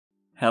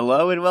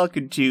Hello and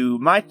welcome to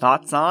my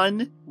thoughts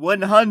on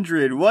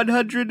 100,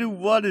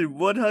 101, and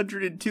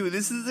 102.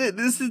 This is it.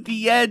 This is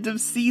the end of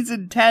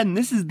Season 10.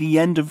 This is the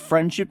end of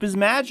Friendship is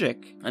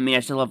Magic. I mean, I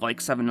still have like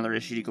 7 other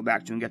issues to go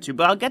back to and get to,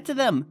 but I'll get to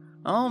them.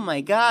 Oh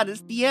my god,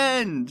 it's the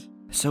end.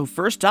 So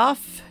first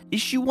off,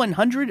 issue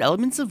 100,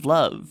 Elements of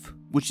Love,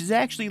 which is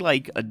actually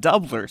like a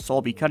doubler, so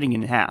I'll be cutting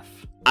in half.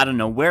 I don't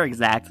know where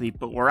exactly,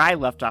 but where I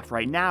left off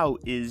right now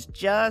is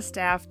just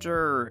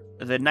after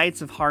the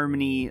Knights of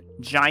Harmony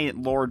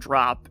giant lore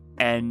drop,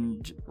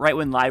 and right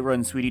when Lyra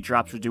and Sweetie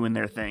Drops were doing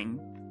their thing.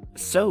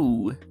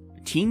 So,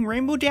 Team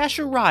Rainbow Dash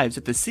arrives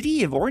at the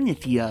city of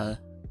Ornithia,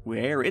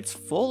 where it's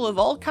full of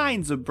all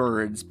kinds of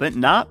birds, but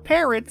not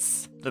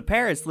parrots. The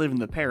parrots live in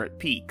the Parrot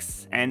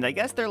Peaks, and I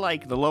guess they're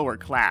like the lower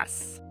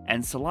class,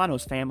 and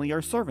Solano's family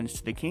are servants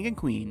to the king and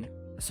queen.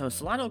 So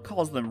Solano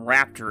calls them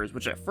raptors,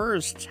 which at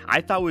first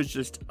I thought was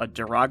just a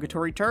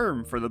derogatory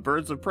term for the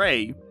birds of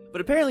prey.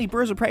 But apparently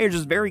birds of prey are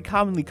just very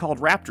commonly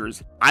called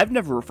raptors. I've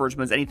never referred to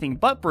them as anything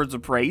but birds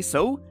of prey,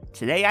 so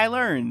today I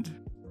learned.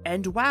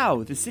 And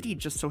wow, the city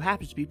just so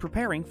happens to be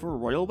preparing for a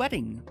royal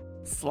wedding.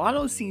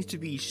 Solano seems to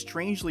be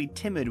strangely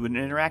timid when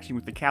interacting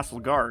with the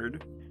castle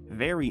guard.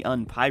 Very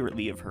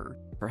unpirately of her.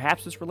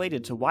 Perhaps it's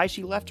related to why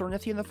she left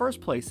Ornithia in the first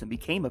place and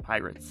became a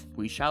pirate.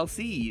 We shall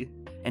see.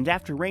 And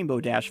after Rainbow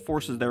Dash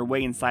forces their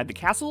way inside the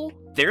castle,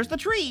 there's the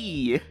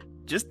tree!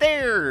 Just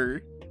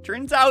there!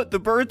 Turns out the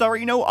birds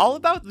already know all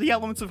about the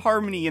Elements of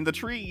Harmony in the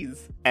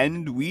trees,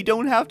 and we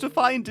don't have to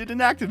find it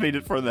and activate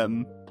it for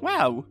them.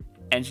 Wow.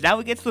 And now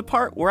we get to the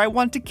part where I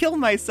want to kill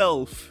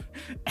myself,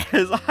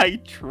 as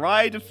I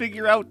try to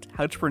figure out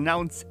how to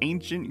pronounce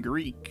ancient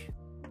Greek.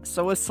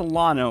 So as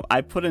Solano,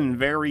 I put in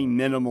very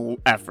minimal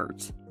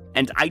effort.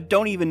 And I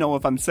don't even know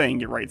if I'm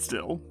saying it right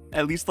still.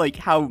 At least like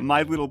how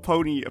My Little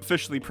Pony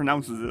officially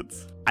pronounces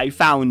it. I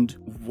found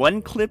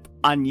one clip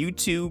on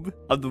YouTube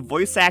of the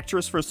voice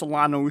actress for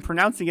Solano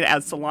pronouncing it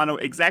as Solano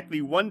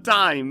exactly one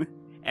time.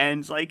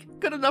 And like,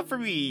 good enough for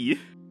me.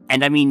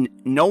 And I mean,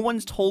 no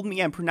one's told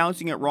me I'm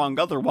pronouncing it wrong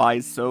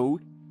otherwise,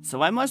 so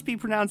I must be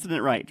pronouncing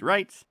it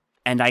right?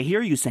 And I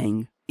hear you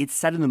saying, it's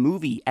said in the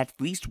movie at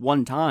least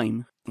one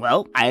time.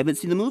 Well, I haven't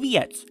seen the movie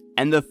yet,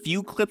 and the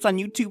few clips on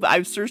YouTube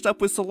I've searched up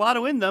with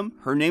Solano in them,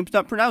 her name's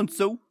not pronounced,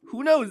 so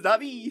who knows, not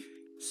me.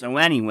 So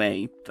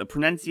anyway, the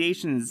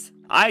pronunciations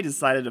I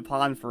decided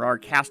upon for our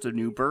cast of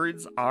new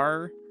birds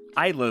are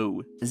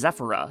Ilo,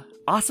 Zephyra,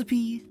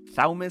 Ossipe,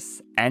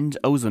 Thaumas, and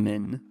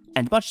Ozamin.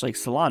 And much like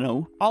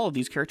Solano, all of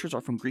these characters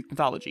are from Greek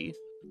mythology.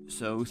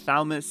 So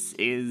Thaumas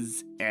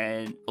is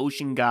an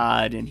ocean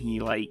god, and he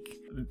like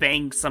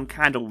banged some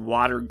kind of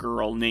water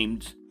girl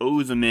named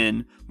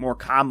Ozamin, more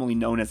commonly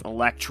known as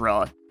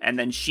Electra, and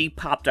then she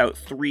popped out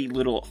 3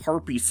 little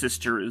harpy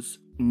sisters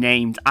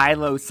named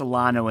Ilo,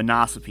 Solano, and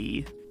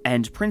Ossipe.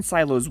 And Prince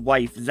Ilo's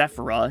wife,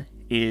 Zephyra,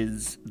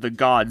 is the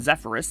god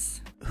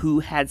Zephyrus, who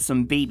had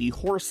some baby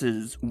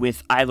horses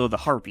with Ilo the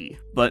harpy.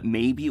 But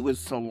maybe it was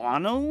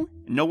Solano?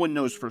 No one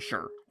knows for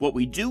sure. What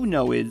we do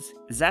know is,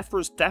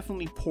 Zephyrus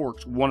definitely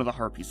porked one of the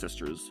harpy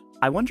sisters.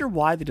 I wonder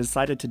why they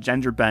decided to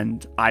gender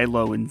bend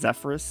Ilo and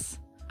Zephyrus.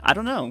 I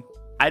don't know.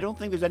 I don't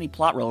think there's any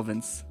plot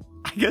relevance.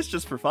 I guess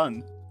just for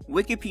fun.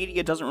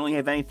 Wikipedia doesn't really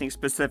have anything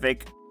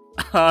specific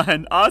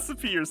on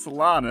Ossipe or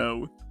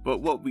Solano, but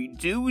what we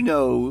do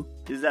know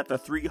is that the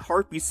 3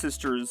 harpy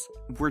sisters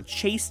were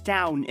chased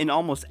down and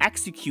almost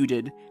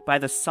executed by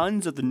the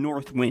Sons of the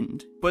North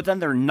Wind. But then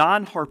their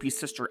non-harpy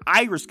sister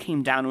Iris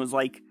came down and was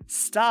like,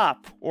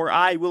 "Stop, or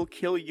I will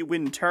kill you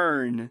in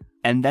turn."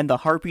 And then the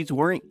harpies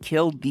weren't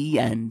killed, the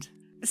end.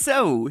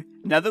 So,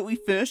 now that we've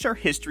finished our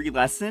history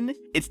lesson,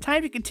 it's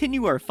time to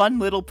continue our fun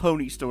little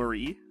pony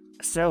story.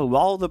 So,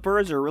 all the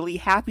birds are really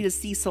happy to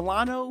see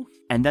Solano,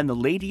 and then the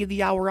Lady of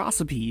the Hour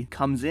Ossipe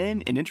comes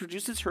in and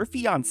introduces her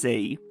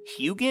fiancé.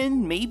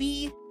 Hugin,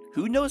 maybe?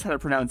 Who knows how to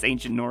pronounce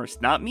ancient Norse?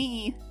 Not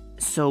me.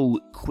 So,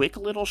 quick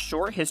little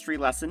short history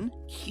lesson.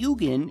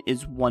 Hugin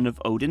is one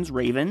of Odin's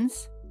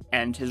ravens,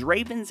 and his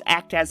ravens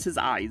act as his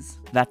eyes.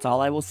 That's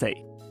all I will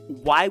say.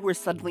 Why we're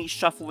suddenly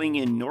shuffling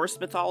in Norse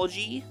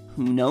mythology?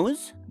 Who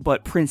knows?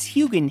 But Prince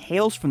Hugin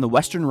hails from the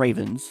Western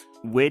Ravens,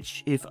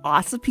 which, if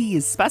Ossipe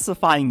is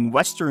specifying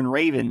Western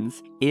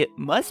Ravens, it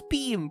must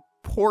be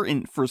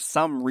important for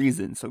some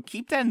reason, so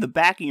keep that in the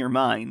back of your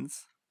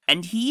minds.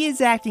 And he is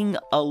acting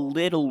a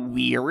little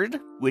weird,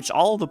 which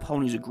all the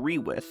ponies agree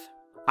with.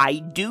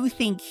 I do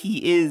think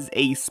he is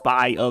a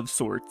spy of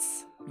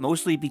sorts,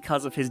 mostly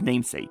because of his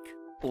namesake.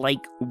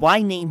 Like,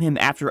 why name him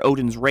after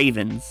Odin's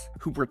ravens,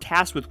 who were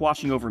tasked with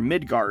watching over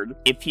Midgard,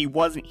 if he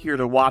wasn't here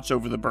to watch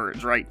over the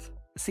birds, right?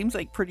 Seems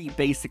like pretty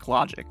basic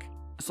logic.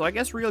 So I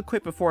guess real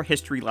quick before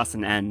history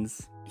lesson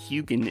ends,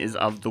 Hugin is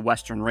of the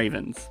Western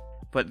Ravens.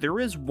 But there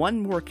is one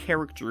more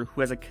character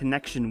who has a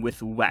connection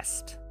with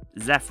West.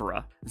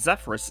 Zephyra.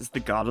 Zephyrus is the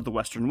god of the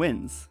Western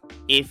Winds.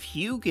 If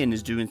Hugin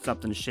is doing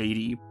something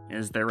shady,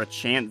 is there a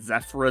chance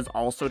Zephyra is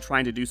also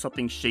trying to do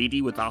something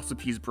shady with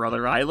Ossipe's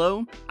brother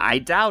Ilo? I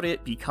doubt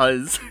it,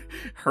 because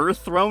her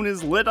throne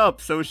is lit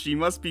up, so she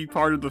must be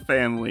part of the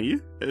family.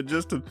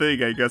 Just a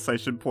thing I guess I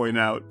should point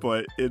out,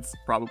 but it's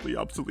probably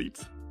obsolete.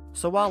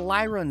 So while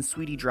Lyra and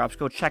Sweetie Drops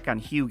go check on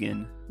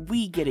Hugin,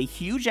 we get a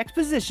huge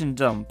exposition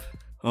dump.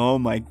 Oh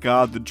my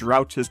god, the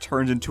drought has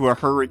turned into a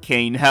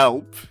hurricane,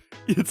 help!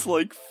 It's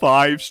like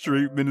 5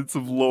 straight minutes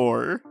of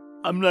lore.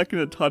 I'm not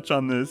gonna touch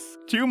on this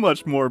too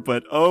much more,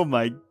 but oh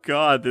my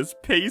god, this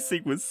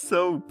pacing was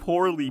so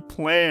poorly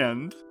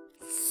planned.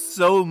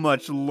 So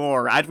much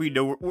lore. As we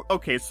know,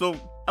 okay, so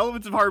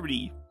elements of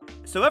harmony.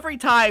 So every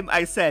time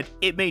I said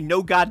it made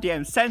no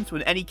goddamn sense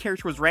when any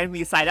character was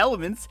randomly assigned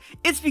elements,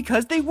 it's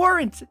because they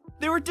weren't.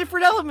 They were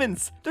different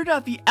elements. They're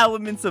not the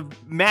elements of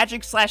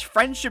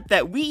magic/friendship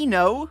that we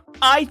know.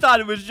 I thought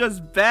it was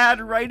just bad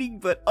writing,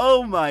 but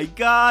oh my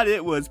god,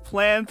 it was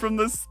planned from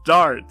the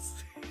start.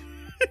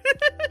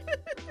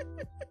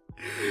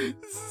 This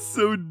is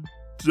so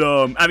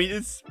dumb. I mean,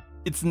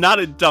 it's not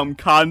a dumb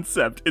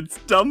concept. It's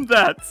dumb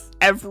that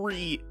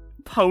every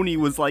pony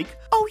was like,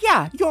 oh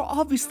yeah, you're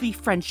obviously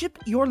friendship,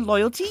 your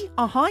loyalty,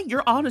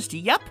 your honesty,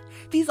 yep.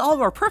 These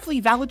all are perfectly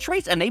valid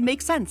traits and they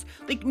make sense.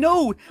 Like,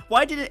 no,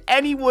 why didn't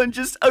anyone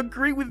just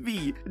agree with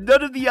me?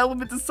 None of the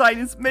elements of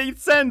science made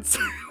sense.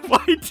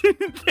 Why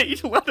didn't they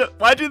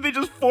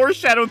just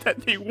foreshadow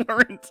that they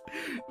weren't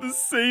the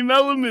same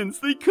elements?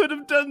 They could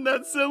have done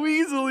that so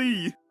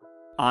easily.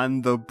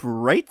 On the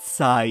bright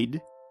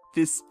side,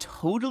 this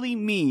totally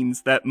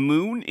means that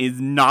Moon is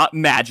not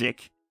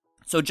magic.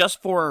 So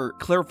just for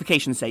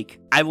clarification's sake,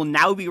 I will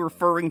now be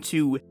referring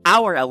to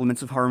our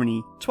elements of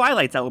harmony,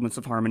 Twilight's elements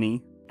of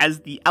harmony,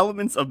 as the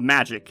elements of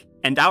magic,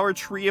 and our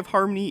tree of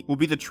harmony will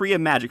be the tree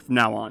of magic from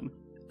now on.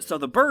 So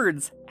the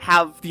birds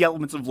have the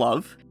elements of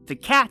love, the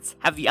cats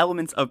have the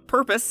elements of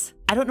purpose.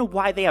 I don't know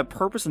why they have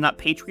purpose and not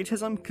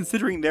patriotism,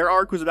 considering their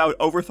arc was about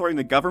overthrowing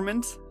the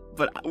government,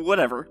 but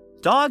whatever.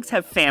 Dogs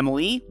have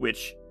family,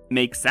 which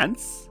makes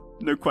sense,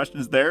 no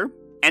questions there.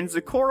 And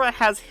Zecora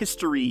has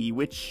history,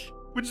 which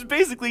is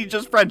basically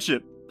just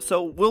friendship.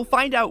 So we'll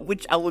find out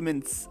which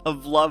elements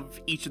of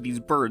love each of these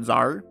birds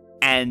are,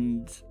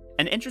 and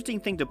an interesting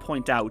thing to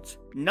point out,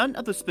 none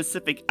of the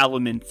specific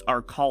elements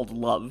are called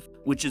love,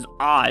 which is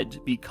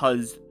odd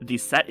because the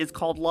set is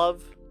called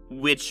love,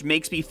 which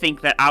makes me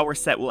think that our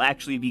set will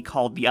actually be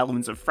called the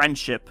elements of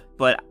friendship,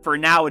 but for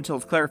now, until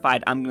it's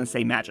clarified, I'm going to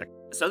say magic.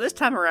 So this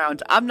time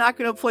around, I'm not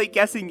going to play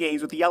guessing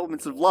games with the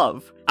elements of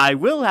love. I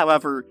will,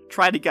 however,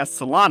 try to guess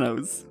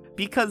Solano's.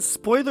 Because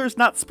spoilers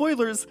not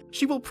spoilers,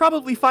 she will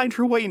probably find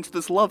her way into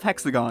this love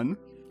hexagon.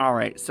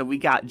 Alright, so we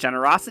got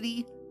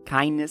generosity,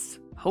 kindness,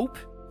 hope,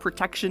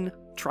 protection,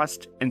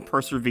 trust, and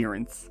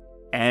perseverance.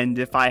 And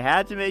if I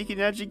had to make an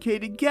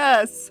educated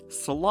guess,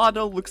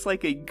 Solano looks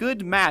like a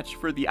good match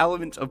for the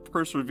element of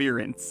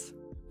perseverance.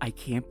 I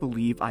can't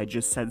believe I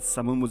just said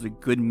someone was a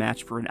good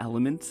match for an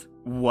element.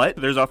 What?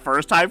 There's a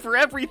first time for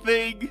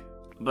everything!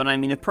 But I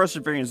mean, if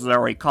perseverance is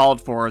already called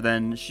for,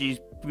 then she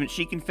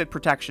can fit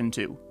protection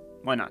too.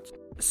 Why not?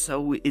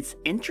 So it's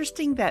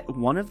interesting that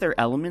one of their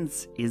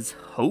elements is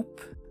hope.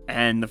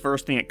 And the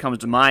first thing that comes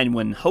to mind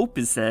when hope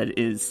is said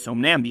is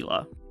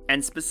somnambula.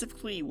 And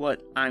specifically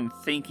what I'm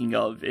thinking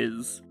of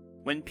is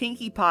when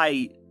Pinkie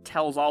Pie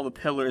tells all the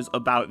pillars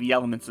about the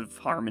elements of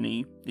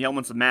harmony, the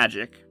elements of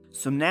magic,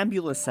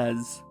 Somnambula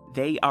says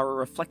they are a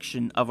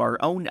reflection of our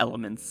own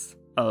elements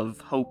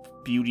of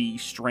hope, beauty,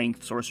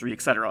 strength, sorcery,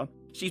 etc.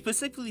 She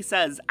specifically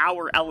says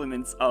our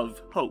elements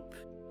of hope.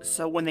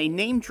 So when they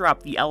name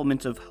drop the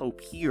element of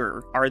hope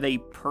here, are they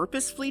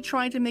purposefully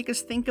trying to make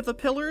us think of the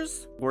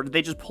pillars? Or did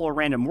they just pull a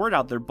random word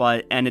out their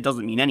butt and it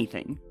doesn't mean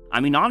anything? I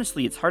mean,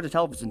 honestly, it's hard to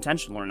tell if it's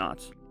intentional or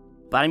not.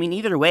 But I mean,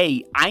 either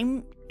way,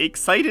 I'm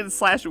excited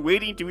 /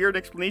 waiting to hear an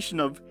explanation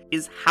of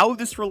is how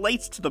this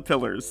relates to the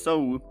pillars,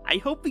 so I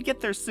hope we get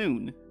there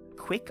soon.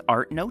 Quick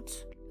art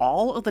note,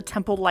 all of the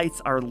temple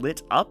lights are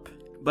lit up,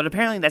 but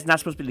apparently that's not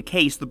supposed to be the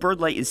case. The bird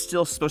light is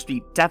still supposed to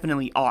be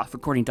definitely off,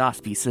 according to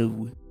Ospie,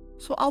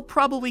 so I'll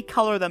probably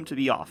color them to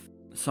be off.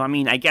 So I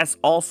mean, I guess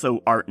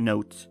also art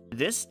note,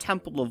 this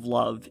Temple of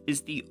Love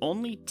is the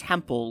only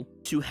temple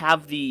to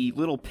have the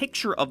little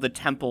picture of the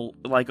temple,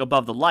 like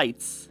above the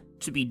lights,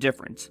 to be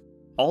different.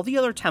 All the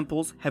other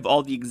temples have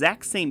all the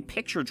exact same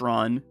picture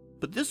drawn,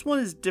 but this one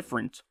is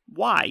different.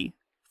 Why?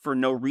 For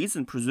no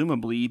reason,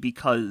 presumably,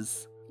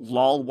 because,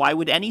 lol, why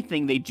would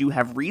anything they do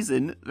have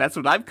reason? That's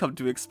what I've come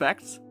to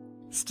expect.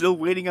 Still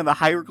waiting on the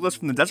hieroglyphs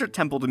from the Desert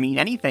Temple to mean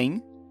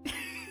anything.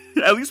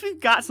 At least we've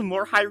got some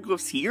more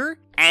hieroglyphs here,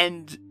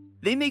 and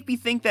they make me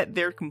think that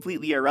they're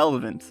completely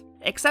irrelevant.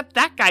 Except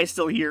that guy's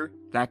still here.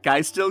 That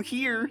guy's still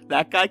here.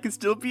 That guy can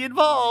still be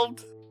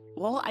involved.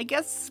 Well, I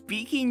guess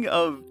speaking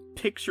of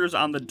pictures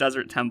on the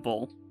Desert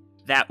Temple,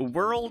 that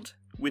world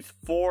with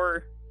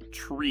 4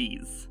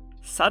 trees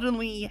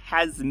suddenly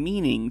has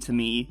meaning to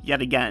me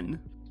yet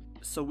again.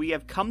 So we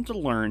have come to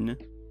learn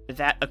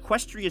that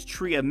Equestria's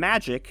Tree of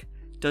Magic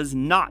does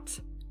not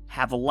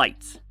have a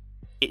light.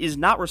 It is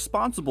not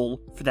responsible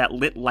for that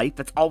lit light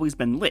that's always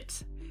been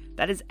lit.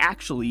 That is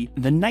actually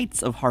the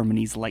Knights of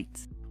Harmony's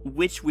light.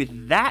 Which,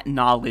 with that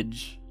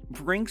knowledge,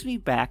 brings me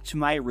back to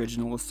my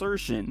original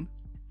assertion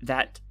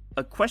that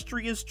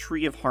Equestria's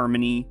Tree of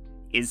Harmony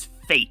is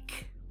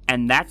fake.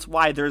 And that's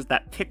why there's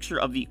that picture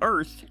of the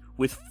Earth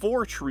with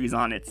 4 trees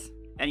on it,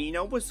 And you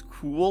know what's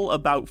cool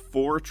about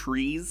 4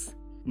 trees?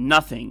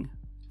 Nothing.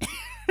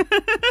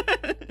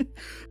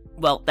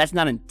 Well, that's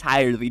not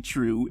entirely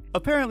true.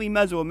 Apparently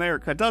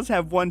Mesoamerica does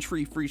have 1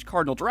 tree for each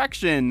cardinal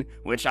direction,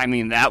 which, I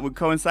mean, that would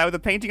coincide with the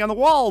painting on the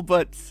wall,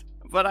 but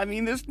I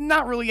mean, there's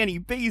not really any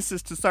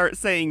basis to start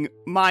saying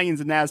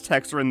Mayans and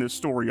Aztecs are in this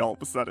story all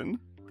of a sudden.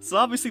 So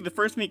obviously the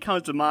first thing that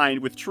comes to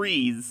mind with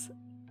trees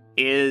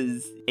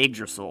is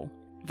Yggdrasil,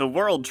 the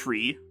world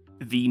tree,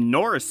 the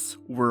Norse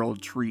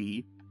world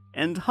tree,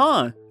 and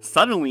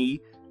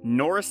suddenly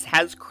Norse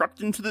has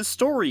crept into the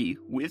story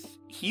with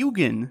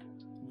Hugin.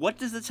 What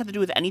does this have to do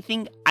with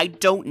anything? I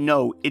don't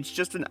know, it's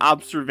just an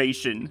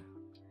observation.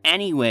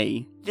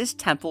 Anyway, this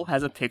temple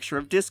has a picture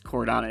of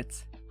Discord on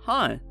it.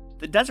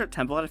 The desert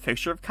temple had a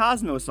picture of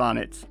Cosmos on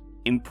it.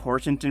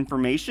 Important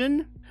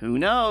information? Who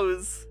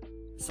knows?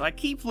 So I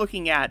keep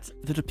looking at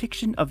the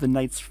depiction of the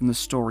knights from the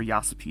story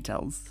Yasipi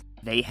tells.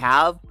 They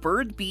have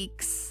bird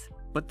beaks,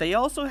 but they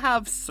also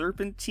have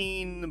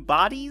serpentine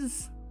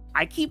bodies?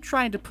 I keep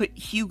trying to put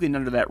Hugin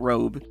under that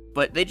robe,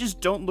 but they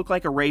just don't look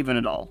like a raven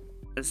at all.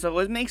 So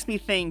it makes me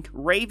think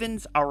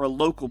ravens are a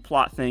local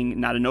plot thing,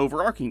 not an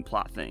overarching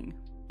plot thing.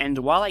 And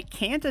while I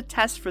can't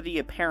attest for the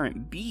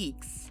apparent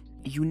beaks,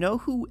 you know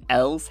who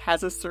else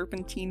has a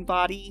serpentine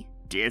body?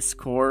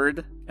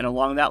 Discord. And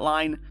along that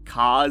line,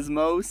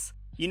 Cosmos.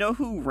 You know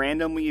who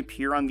randomly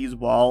appear on these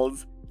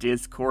walls?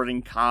 Discord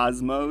and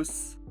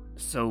Cosmos.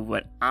 So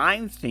what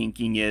I'm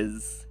thinking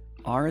is,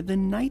 are the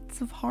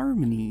Knights of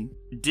Harmony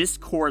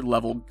Discord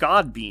level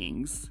god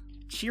beings?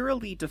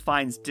 Cheerilee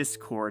defines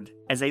Discord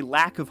as a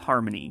lack of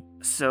harmony.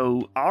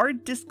 So are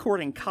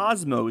Discord and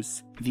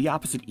Cosmos the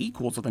opposite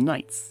equals of the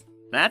Knights?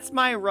 That's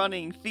my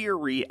running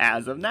theory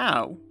as of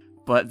now.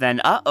 But then,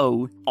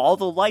 all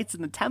the lights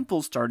in the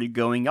temple started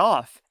going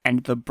off,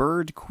 and the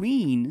Bird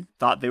Queen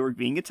thought they were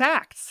being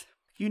attacked.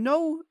 You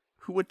know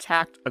who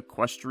attacked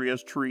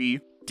Equestria's tree?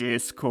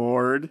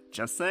 Discord.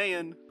 Just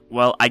saying.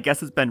 Well, I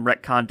guess it's been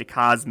retconned to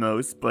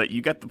Cosmos, but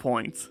you get the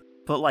point.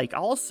 But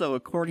also,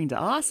 according to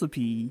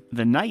Ossipi,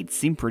 the knights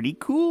seem pretty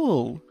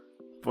cool.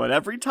 But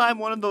every time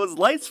one of those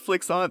lights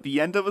flicks on at the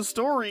end of a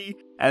story,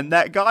 and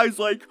that guy's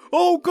like,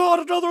 "Oh god,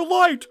 another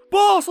light!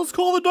 Boss, let's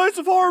call the Knights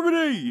of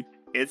Harmony!"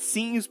 It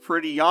seems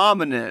pretty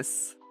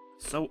ominous.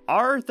 So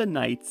are the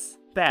knights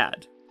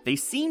bad? They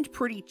seemed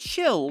pretty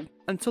chill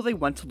until they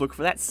went to look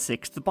for that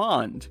 6th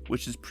bond,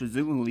 which is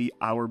presumably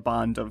our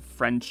bond of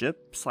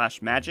friendship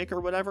 / magic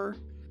or whatever.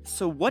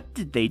 So what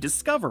did they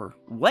discover?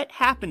 What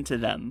happened to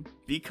them?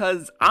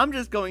 Because I'm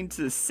just going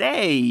to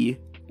say,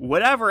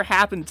 whatever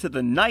happened to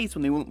the knights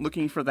when they went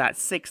looking for that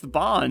 6th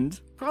bond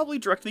probably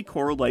directly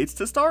correlates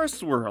to Star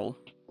Swirl.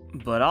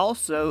 But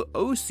also,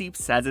 Osip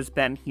says it's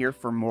been here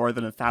for more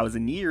than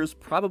 1,000 years,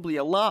 probably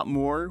a lot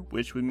more,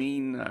 which would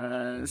mean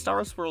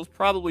Star Swirl's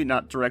probably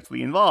not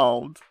directly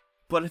involved.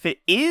 But if it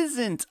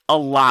isn't a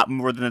lot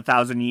more than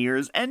 1,000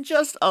 years, and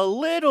just a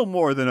little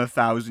more than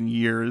 1,000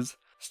 years,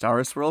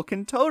 Star Swirl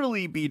can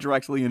totally be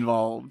directly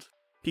involved.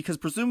 Because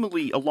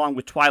presumably, along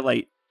with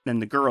Twilight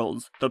and the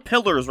girls, the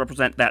pillars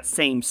represent that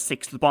same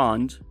 6th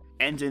bond.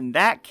 And in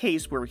that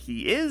case where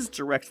he is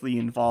directly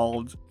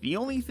involved, the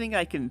only thing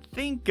I can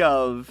think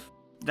of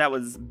that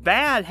was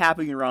bad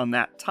happening around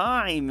that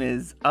time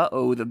is,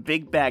 the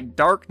big bag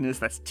darkness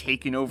that's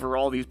taken over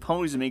all these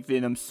ponies and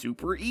making them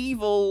super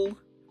evil.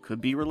 Could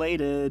be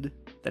related.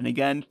 Then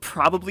again,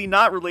 probably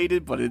not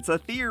related, but it's a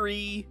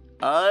theory.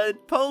 A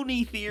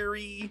pony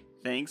theory.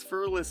 Thanks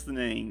for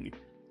listening.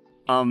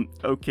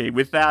 Okay,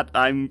 with that,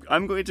 I'm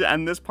going to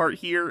end this part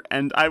here,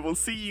 and I will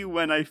see you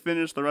when I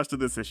finish the rest of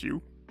this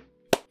issue.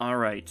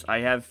 Alright, I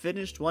have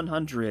finished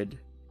 100,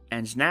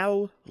 and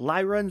now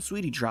Lyra and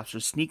Sweetie Drops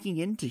are sneaking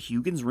into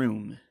Hugin's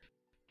room.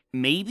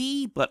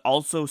 Maybe, but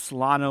also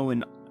Solano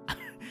and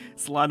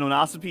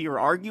Ossipi are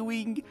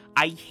arguing.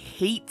 I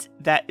hate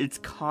that it's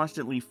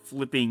constantly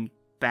flipping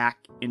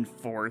back and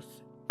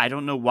forth. I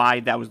don't know why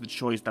that was the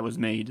choice that was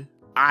made.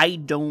 I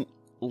don't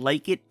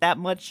like it that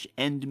much,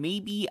 and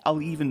maybe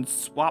I'll even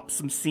swap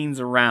some scenes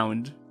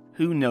around.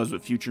 Who knows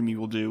what future me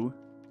will do.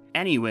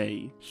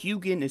 Anyway,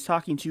 Hugin is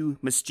talking to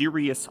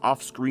mysterious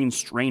off-screen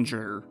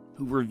stranger,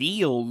 who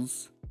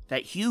reveals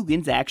that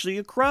Hugin's actually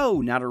a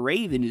crow, not a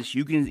raven. Is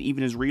Hugin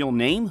even his real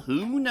name?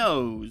 Who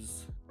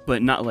knows?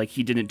 But not like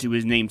he didn't do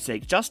his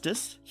namesake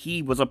justice.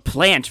 He was a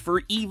plant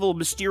for evil,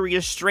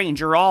 mysterious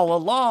stranger all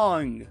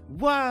along.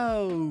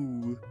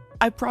 Whoa!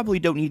 I probably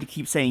don't need to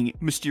keep saying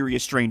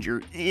mysterious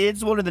stranger.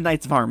 It's one of the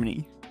Knights of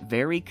Harmony.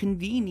 Very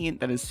convenient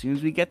that as soon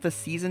as we get the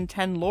Season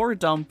 10 lore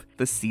dump,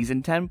 the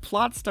Season 10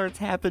 plot starts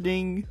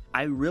happening.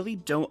 I really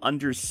don't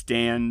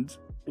understand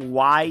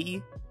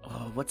why...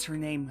 what's her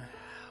name?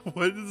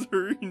 What is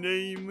her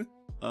name?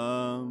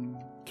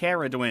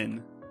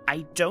 Caradwyn.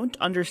 I don't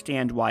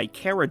understand why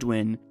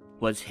Caradwyn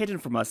was hidden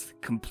from us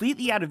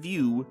completely out of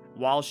view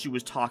while she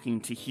was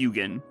talking to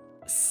Hugin.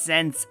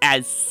 Since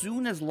as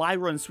soon as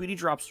Lyra and Sweetie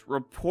Drops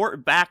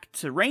report back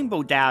to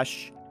Rainbow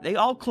Dash, they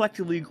all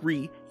collectively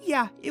agree,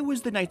 yeah, it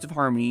was the Knights of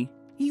Harmony.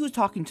 He was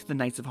talking to the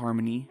Knights of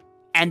Harmony.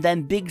 And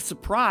then, big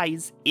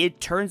surprise,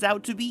 it turns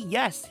out to be,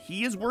 yes,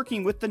 he is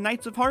working with the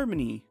Knights of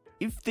Harmony.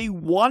 If they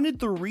wanted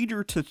the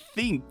reader to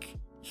think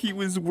he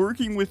was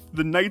working with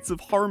the Knights of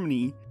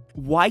Harmony,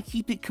 why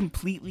keep it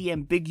completely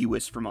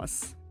ambiguous from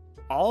us?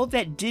 All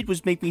that did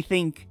was make me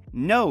think,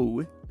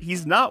 no,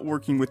 he's not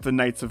working with the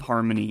Knights of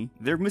Harmony.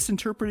 They're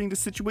misinterpreting the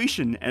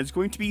situation, and it's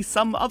going to be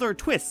some other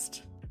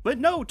twist. But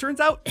no, turns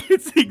out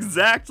it's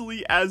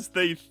exactly as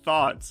they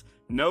thought.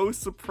 No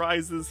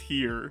surprises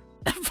here.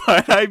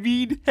 But I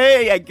mean,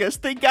 hey, I guess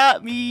they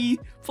got me.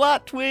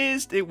 Plot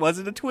twist, it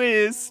wasn't a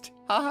twist.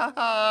 Ha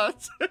ha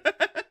ha.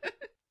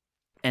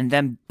 And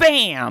then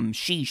bam,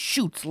 she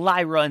shoots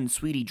Lyra and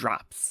Sweetie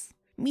drops.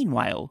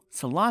 Meanwhile,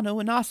 Solano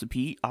and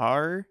Ossipe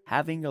are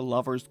having a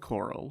lover's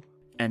quarrel.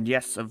 And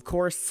yes, of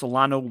course,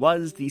 Solano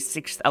was the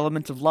 6th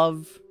element of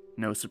love.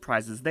 No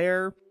surprises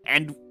there.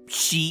 And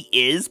she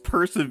is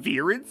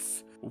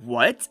Perseverance?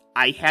 What?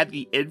 I had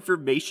the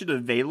information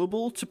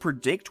available to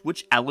predict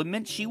which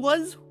element she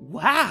was?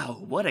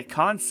 Wow, what a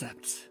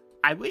concept.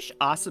 I wish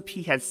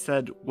Ossipe had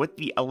said what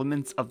the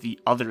elements of the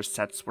other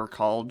sets were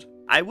called.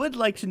 I would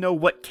like to know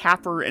what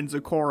Capper and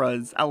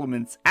Zecora's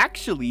elements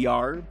actually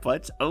are,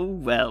 but oh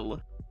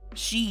well.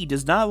 She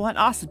does not want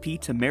Ossipe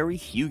to marry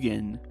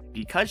Hugin,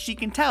 because she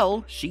can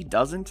tell she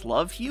doesn't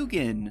love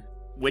Hugin.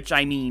 Which,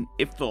 I mean,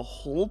 if the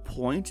whole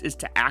point is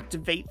to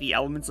activate the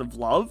elements of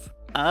love,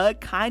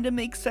 kinda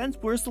makes sense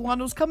where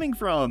Solano's coming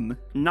from.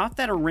 Not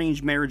that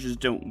arranged marriages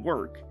don't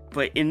work,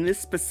 but in this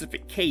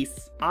specific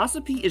case,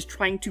 Ossipe is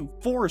trying to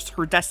force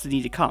her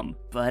destiny to come.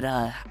 But,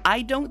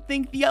 I don't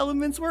think the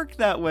elements work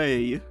that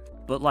way.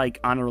 But like,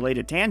 on a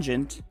related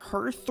tangent,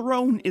 her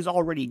throne is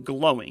already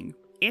glowing.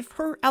 If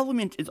her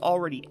element is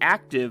already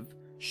active,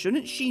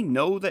 shouldn't she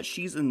know that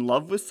she's in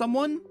love with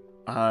someone?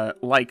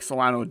 Like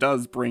Solano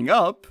does bring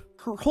up,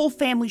 her whole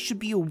family should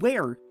be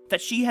aware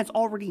that she has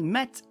already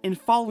met and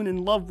fallen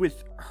in love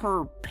with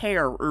her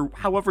pair, or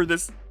however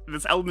this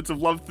elements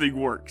of love thing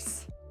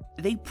works.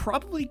 They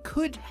probably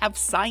could have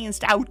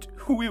scienced out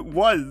who it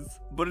was,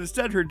 but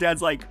instead her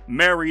dad's like,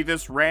 marry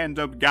this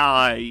random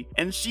guy.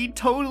 And she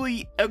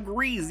totally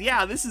agrees,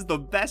 yeah, this is the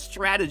best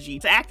strategy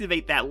to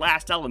activate that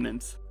last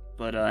element.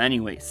 But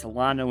anyway,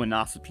 Solano and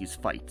Ossipe's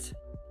fight.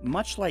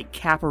 Much like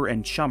Capper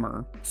and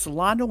Chummer,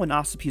 Solano and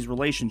Ossipe's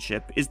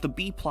relationship is the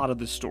B-plot of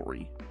the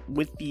story.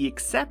 With the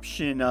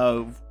exception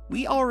of,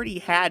 we already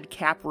had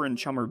Capper and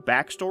Chummer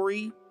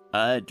backstory,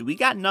 we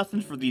got nothing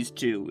for these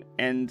two,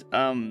 and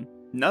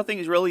nothing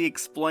is really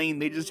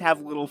explained, they just have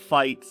little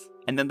fights,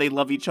 and then they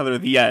love each other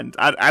at the end.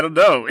 I don't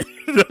know,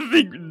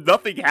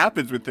 nothing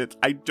happens with it.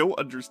 I don't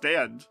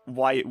understand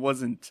why it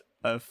wasn't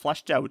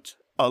fleshed out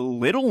a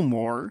little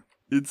more.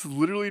 It's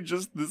literally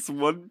just this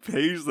one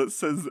page that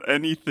says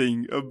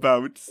anything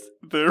about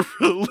their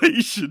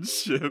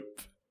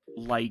relationship.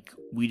 Like,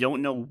 we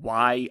don't know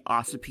why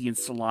Ossipe and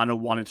Solano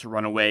wanted to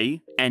run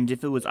away, and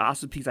if it was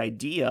Ossipe's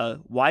idea,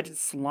 why did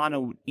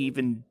Solano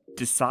even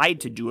decide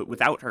to do it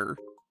without her?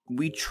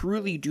 We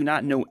truly do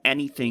not know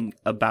anything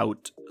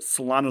about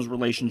Solano's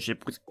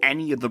relationship with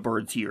any of the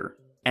birds here,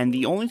 and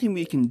the only thing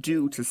we can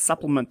do to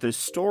supplement this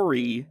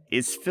story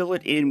is fill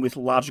it in with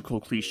logical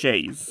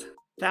cliches.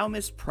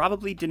 Thaumas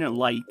probably didn't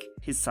like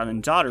his son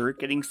and daughter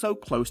getting so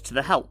close to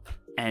the help,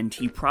 and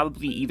he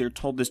probably either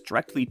told this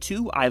directly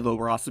to Ilo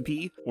or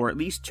Ossipe, or at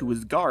least to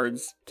his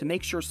guards, to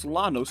make sure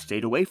Solano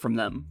stayed away from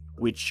them,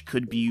 which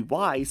could be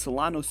why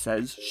Solano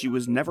says she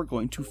was never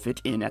going to fit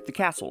in at the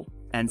castle.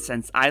 And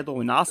since Ilo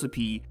and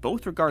Ossipe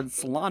both regard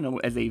Solano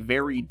as a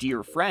very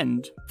dear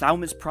friend,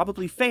 Thaumas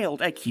probably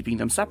failed at keeping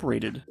them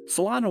separated.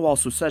 Solano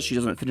also says she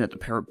doesn't fit in at the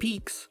Parrot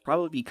Peaks,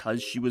 probably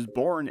because she was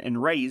born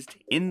and raised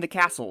in the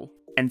castle.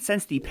 And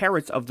since the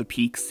parrots of the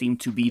peaks seem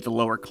to be the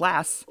lower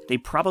class, they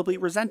probably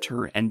resent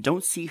her and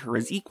don't see her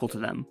as equal to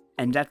them.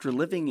 And after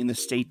living in the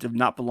state of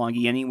not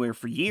belonging anywhere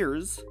for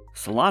years,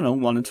 Solano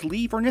wanted to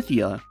leave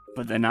Ornithia.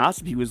 But then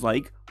Ossipe was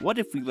like, what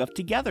if we left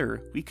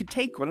together? We could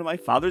take one of my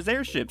father's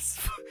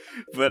airships.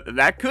 But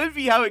that could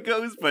be how it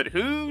goes, but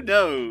who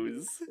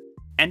knows?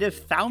 And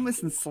if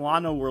Thaumas and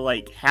Solano were,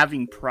 like,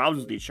 having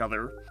problems with each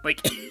other,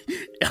 like,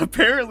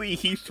 apparently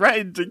he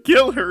threatened to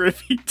kill her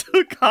if he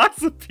took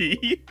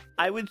Ossipe.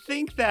 I would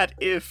think that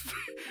if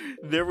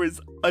there was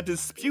a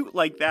dispute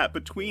like that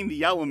between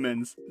the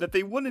elements, that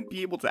they wouldn't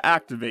be able to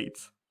activate.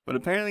 But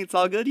apparently it's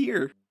all good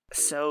here.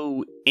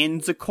 So,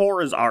 in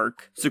Zecora's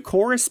arc,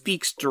 Zecora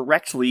speaks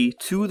directly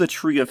to the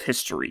Tree of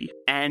History,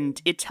 and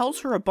it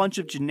tells her a bunch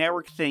of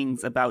generic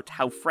things about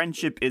how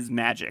friendship is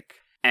magic.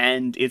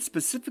 And it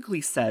specifically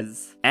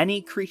says,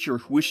 any creature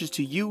who wishes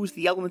to use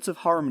the elements of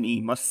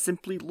harmony must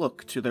simply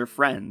look to their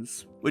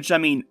friends. Which, I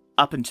mean,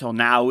 up until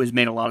now has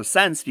made a lot of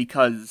sense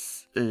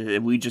because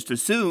we just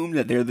assume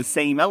that they're the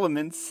same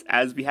elements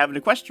as we have in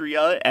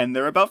Equestria, and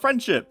they're about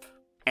friendship.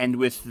 And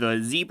with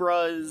the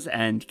zebras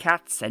and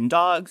cats and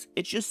dogs,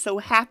 it just so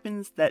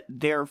happens that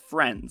they're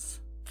friends.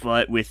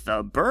 But with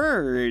the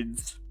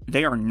birds,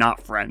 they are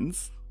not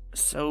friends.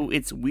 So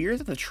it's weird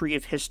that the Tree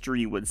of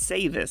History would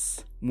say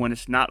this when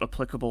it's not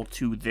applicable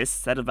to this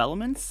set of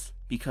elements,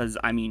 because,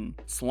 I mean,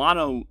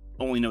 Solano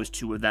only knows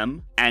 2 of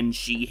them, and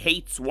she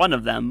hates one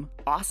of them,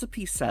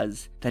 Ossipee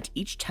says that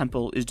each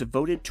temple is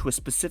devoted to a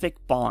specific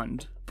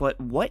bond. But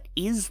what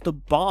is the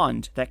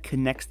bond that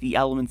connects the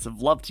elements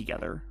of love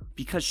together?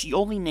 Because she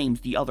only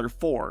names the other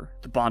 4.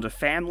 The bond of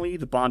family,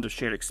 the bond of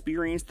shared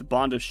experience, the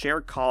bond of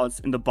shared cause,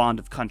 and the bond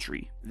of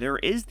country. There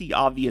is the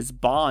obvious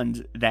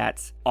bond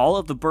that all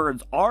of the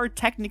birds are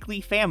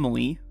technically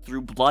family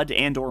through blood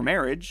and or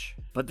marriage,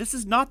 but this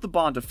is not the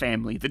bond of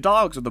family. The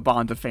dogs are the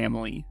bond of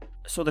family.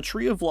 So the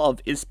Tree of Love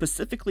is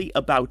specifically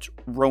about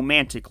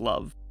romantic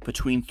love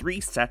between 3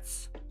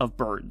 sets of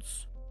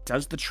birds.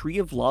 Does the Tree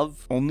of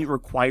Love only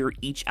require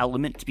each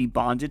element to be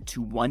bonded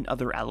to one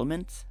other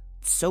element?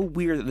 It's so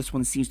weird that this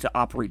one seems to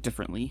operate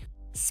differently.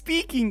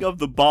 Speaking of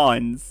the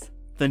bonds,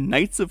 the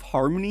Knights of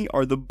Harmony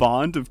are the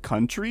bond of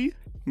country?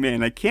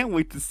 Man, I can't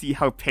wait to see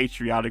how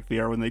patriotic they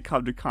are when they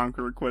come to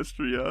conquer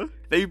Equestria.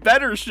 They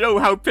better show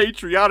how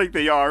patriotic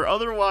they are,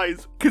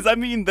 otherwise, cause I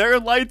mean, their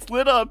lights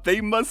lit up, they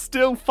must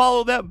still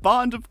follow that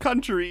bond of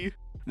country.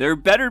 There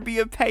better be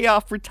a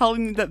payoff for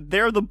telling me that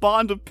they're the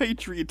bond of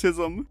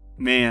patriotism.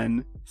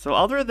 Man, so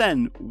other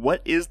than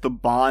what is the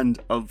bond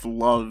of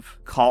love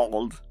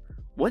called,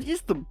 what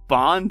is the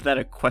bond that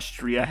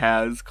Equestria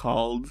has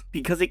called?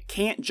 Because it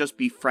can't just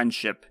be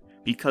friendship,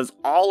 because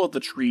all of the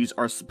trees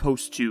are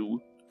supposed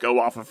to go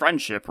off of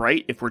friendship,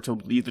 right? If we're to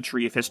believe the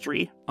Tree of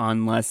History.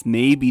 Unless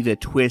maybe the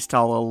twist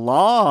all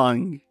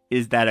along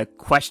is that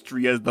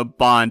Equestria is the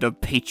bond of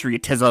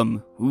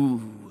patriotism.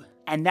 Ooh.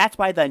 And that's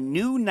why the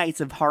new Knights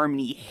of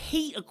Harmony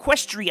hate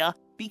Equestria,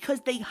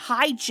 because they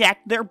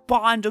hijacked their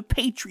bond of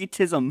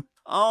patriotism.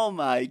 Oh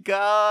my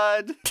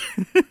god.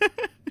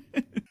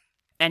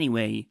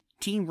 Anyway,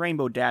 Team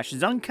Rainbow Dash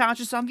is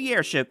unconscious on the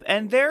airship,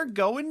 and they're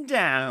going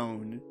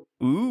down.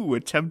 Ooh,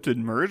 attempted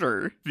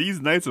murder.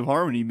 These Knights of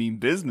Harmony mean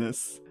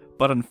business.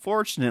 But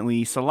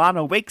unfortunately,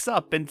 Solano wakes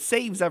up and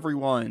saves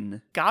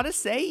everyone. Gotta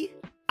say,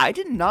 I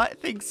did not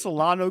think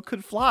Solano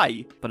could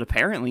fly, but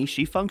apparently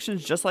she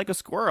functions just like a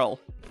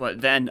squirrel.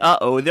 But then,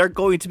 uh-oh, they're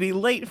going to be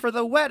late for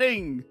the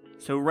wedding!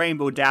 So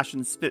Rainbow Dash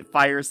and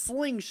Spitfire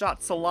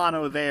slingshot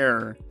Solano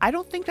there. I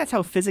don't think that's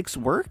how physics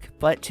work,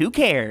 but who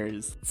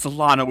cares?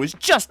 Solano was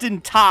just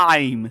in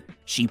time!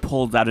 She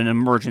pulls out an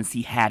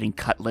emergency hat and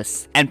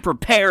cutlass, and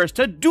prepares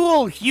to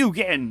duel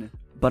Hugin!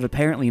 But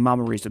apparently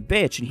Mama raised a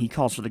bitch and he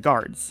calls for the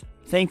guards.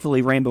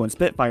 Thankfully, Rainbow and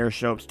Spitfire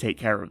show up to take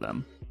care of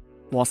them.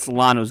 While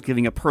Solano's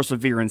giving a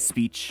perseverance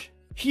speech.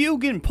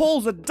 Hugin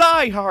pulls a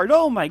Die Hard,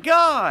 oh my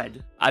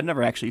god! I've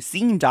never actually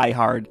seen Die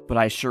Hard, but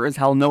I sure as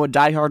hell know a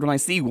Die Hard when I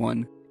see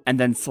one. And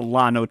then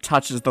Solano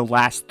touches the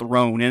last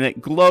throne and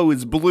it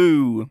glows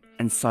blue.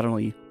 And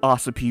suddenly,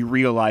 Ossipee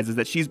realizes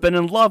that she's been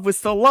in love with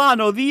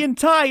Solano the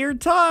entire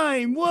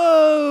time!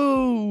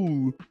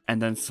 Whoa!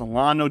 And then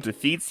Solano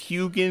defeats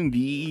Hugin,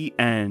 the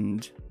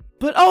end.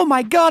 But oh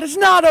my god, it's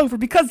not over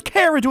because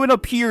Caradwin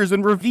appears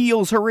and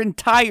reveals her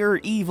entire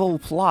evil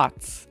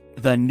plots.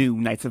 The new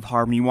Knights of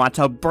Harmony want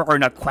to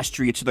burn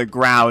Equestria to the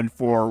ground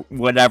for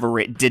whatever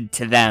it did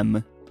to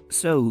them.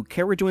 So,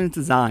 Caradwin's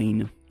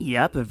design.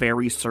 Yep, a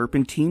very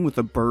serpentine with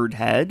a bird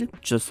head,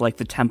 just like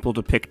the temple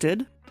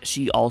depicted.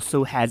 She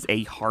also has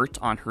a heart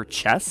on her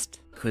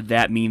chest. Could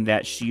that mean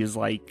that she is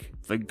like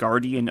the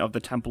guardian of the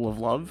Temple of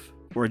Love?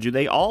 Or do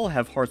they all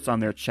have hearts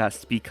on their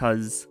chests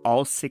because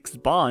all 6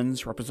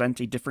 bonds represent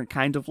a different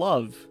kind of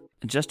love?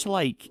 Just to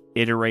like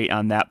iterate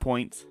on that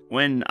point,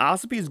 when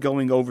Ossipee is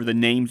going over the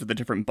names of the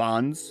different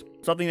bonds,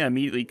 something that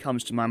immediately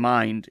comes to my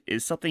mind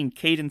is something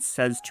Cadence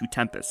says to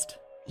Tempest.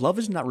 Love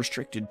is not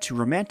restricted to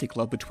romantic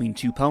love between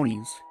 2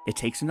 ponies. It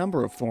takes a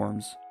number of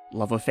forms.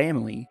 Love of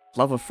family,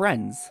 love of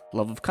friends,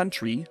 love of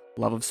country,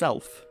 love of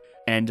self.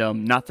 And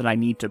not that I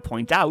need to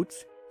point out,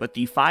 but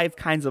the 5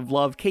 kinds of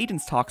love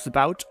Cadence talks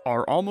about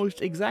are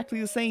almost exactly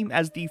the same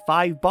as the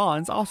 5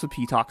 bonds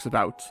Ossipee talks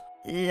about.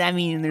 I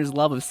mean, there's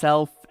love of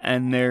self,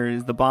 and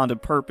there's the bond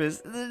of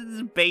purpose.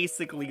 It's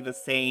basically the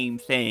same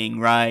thing,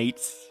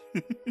 right?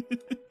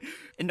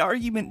 An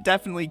argument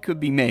definitely could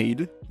be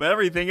made, but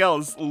everything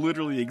else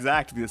literally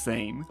exactly the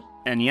same.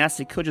 And yes,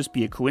 it could just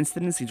be a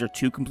coincidence, these are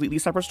 2 completely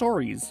separate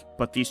stories.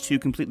 But these 2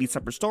 completely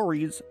separate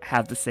stories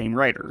have the same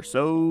writer,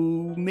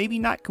 so maybe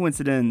not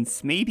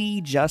coincidence,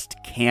 maybe just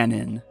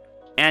canon.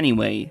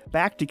 Anyway,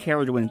 back to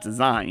Caradwin's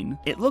design.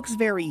 It looks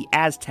very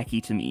Aztec-y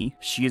to me.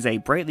 She is a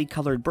brightly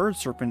colored bird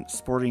serpent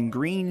sporting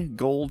green,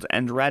 gold,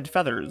 and red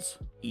feathers.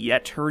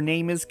 Yet her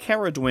name is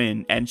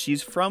Caradwin, and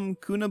she's from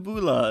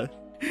Cunabula.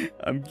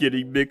 I'm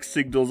getting mixed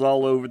signals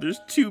all over,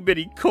 there's too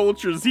many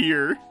cultures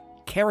here.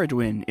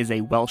 Caradwin is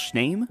a Welsh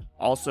name,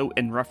 also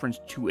in reference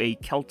to a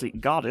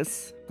Celtic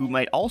goddess, who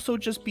might also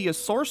just be a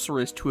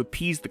sorceress to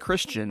appease the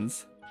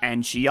Christians.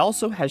 And she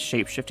also has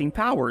shape-shifting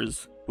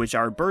powers, which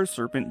our bird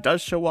serpent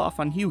does show off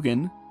on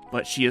Hugin,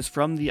 but she is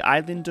from the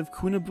island of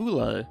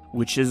Cunabula,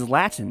 which is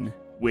Latin,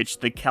 which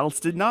the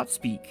Celts did not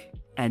speak,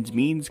 and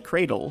means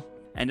cradle.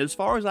 And as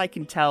far as I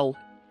can tell,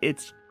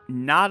 it's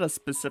not a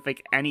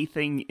specific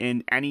anything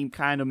in any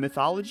kind of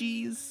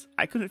mythologies.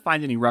 I couldn't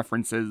find any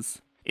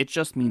references. It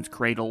just means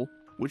cradle.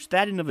 which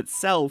that in of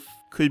itself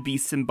could be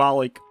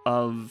symbolic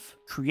of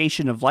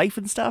creation of life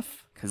and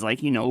stuff, because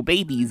like, you know,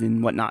 babies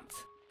and whatnot.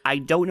 I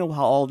don't know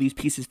how all these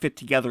pieces fit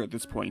together at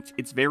this point.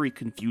 It's very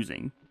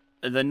confusing.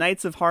 The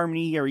Knights of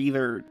Harmony are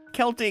either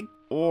Celtic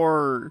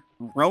or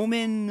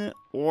Roman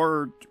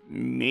or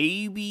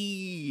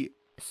maybe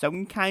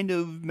some kind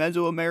of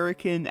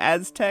Mesoamerican,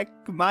 Aztec,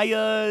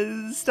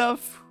 Maya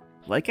stuff.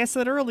 Like I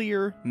said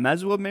earlier,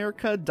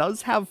 Mesoamerica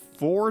does have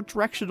 4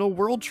 directional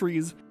world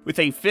trees with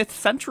a 5th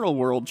central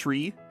world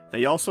tree.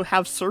 They also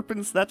have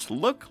serpents that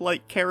look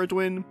like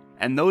Caradwin,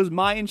 and those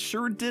Mayans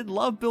sure did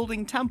love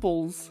building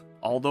temples,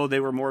 although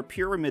they were more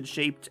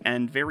pyramid-shaped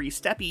and very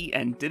steppy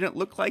and didn't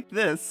look like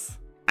this.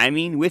 I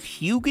mean, with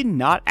Hugin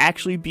not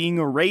actually being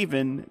a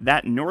raven,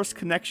 that Norse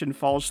connection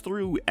falls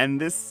through,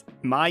 and this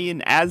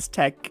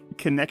Mayan-Aztec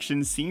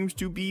connection seems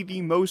to be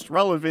the most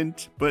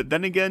relevant, but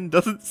then again,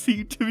 doesn't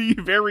seem to be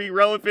very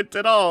relevant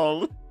at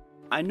all.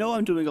 I know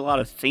I'm doing a lot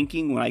of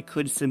thinking when I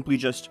could simply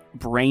just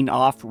brain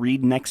off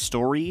read next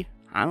story.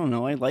 I don't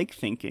know, I like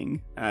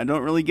thinking. I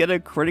don't really get to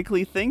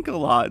critically think a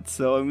lot,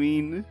 so I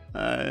mean,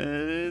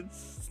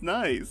 it's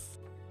nice.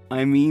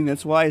 I mean,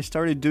 that's why I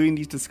started doing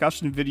these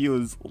discussion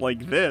videos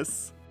like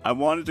this. I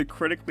wanted to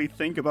critically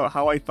think about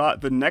how I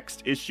thought the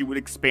next issue would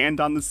expand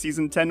on the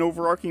Season 10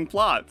 overarching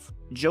plot.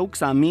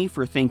 Joke's on me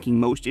for thinking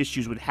most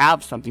issues would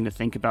have something to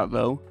think about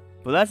though,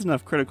 but that's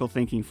enough critical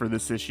thinking for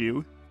this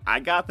issue. I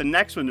got the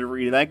next one to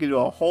read and I can do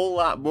a whole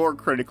lot more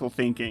critical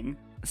thinking.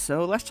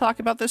 So let's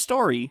talk about this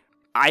story.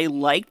 I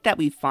like that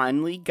we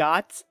finally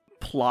got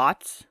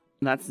plot,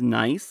 that's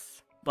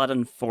nice, but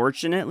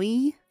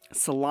unfortunately,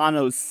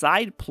 Solano's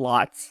side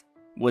plot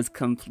was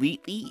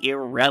completely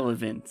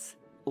irrelevant.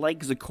 Like,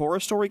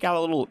 Zecora story got a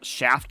little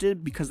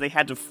shafted because they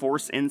had to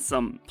force in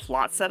some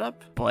plot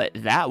setup, but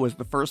that was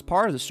the first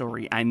part of the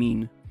story. I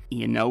mean,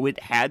 you know, it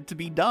had to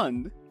be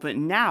done. But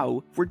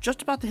now, we're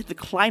just about to hit the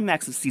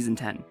climax of Season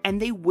 10,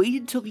 and they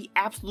waited till the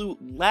absolute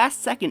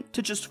last second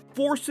to just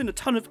force in a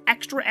ton of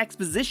extra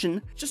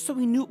exposition just so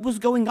we knew what was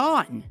going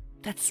on.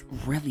 That's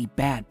really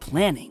bad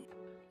planning.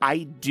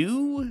 I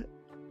do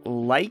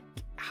like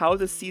how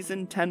the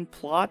Season 10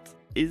 plot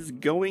is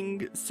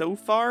going so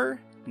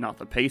far. Not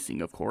the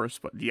pacing, of course,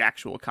 but the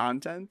actual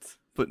content.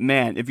 But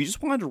man, if you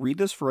just wanted to read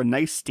this for a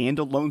nice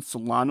standalone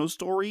Solano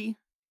story,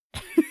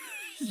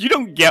 you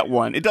don't get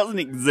one. It doesn't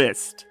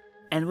exist.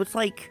 And what's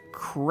like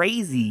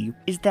crazy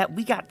is that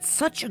we got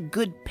such a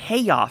good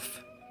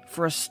payoff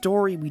for a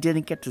story we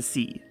didn't get to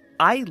see.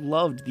 I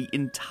loved the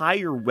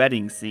entire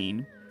wedding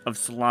scene of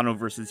Solano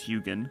versus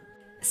Hugin.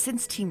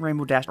 Since Team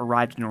Rainbow Dash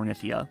arrived in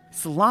Ornithia,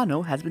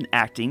 Solano has been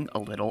acting a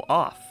little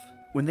off.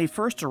 When they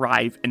first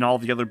arrive and all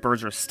the other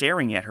birds are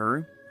staring at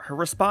her, her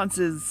response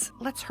is,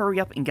 "Let's hurry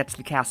up and get to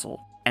the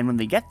castle." And when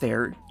they get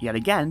there, yet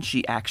again,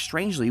 she acts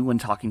strangely when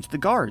talking to the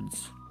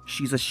guards.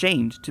 She's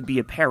ashamed to be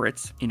a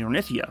parrot in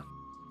Ornithia.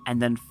 And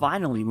then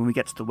finally, when we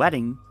get to the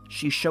wedding,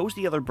 she shows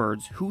the other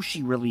birds who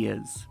she really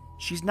is.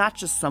 She's not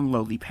just some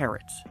lowly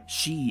parrot.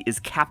 She is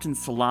Captain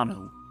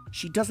Solano.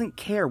 She doesn't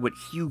care what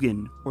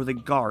Hugin, or the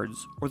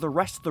guards, or the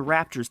rest of the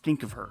raptors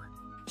think of her.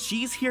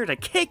 She's here to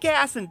kick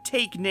ass and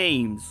take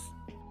names.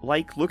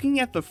 Like,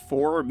 looking at the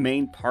 4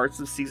 main parts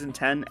of Season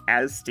 10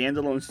 as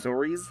standalone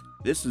stories,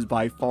 this is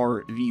by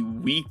far the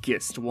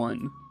weakest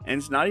one. And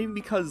it's not even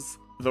because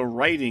the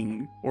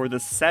writing, or the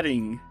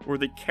setting, or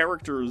the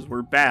characters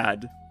were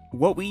bad.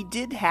 What we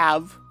did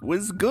have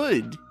was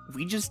good.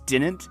 We just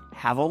didn't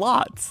have a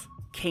lot.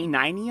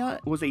 Canania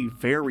was a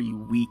very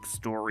weak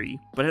story,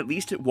 but at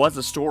least it was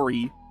a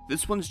story.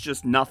 This one's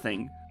just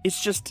nothing.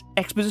 It's just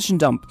exposition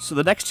dump, so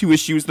the next 2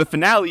 issues, the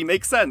finale,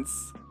 makes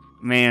sense.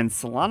 Man,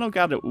 Solano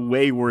got it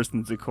way worse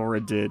than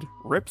Zecora did.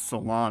 Rip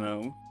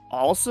Solano.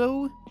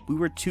 Also, we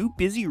were too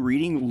busy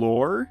reading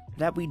lore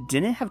that we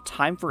didn't have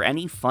time for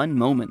any fun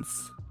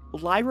moments.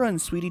 Lyra and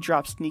Sweetie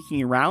Drop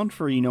sneaking around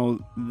for, you know,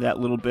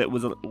 that little bit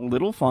was a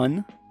little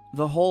fun.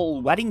 The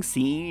whole wedding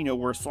scene, you know,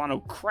 where Solano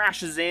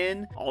crashes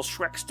in, all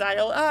Shrek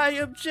style, "I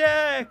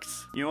object!"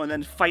 You know, and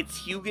then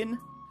fights Hugin.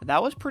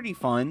 That was pretty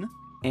fun.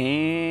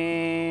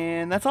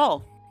 And that's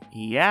all.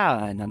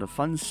 Yeah, not a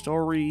fun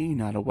story,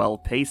 not a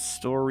well-paced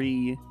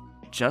story,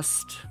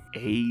 just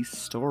a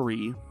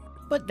story.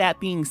 But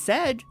that being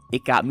said,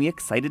 it got me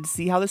excited to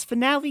see how this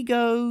finale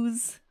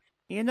goes.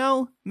 You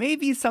know,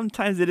 maybe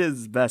sometimes it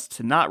is best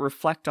to not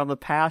reflect on the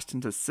past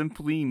and to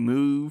simply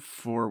move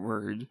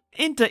forward.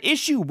 Into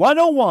issue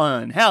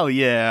 101, hell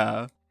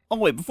yeah! Oh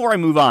wait, before I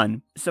move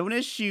on, so in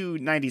issue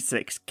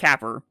 96,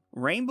 Capper,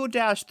 Rainbow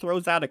Dash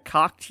throws out a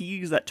cock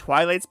tease that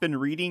Twilight's been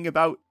reading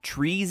about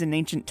trees and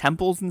ancient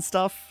temples and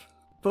stuff.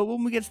 But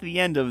when we get to the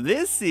end of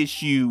this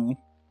issue,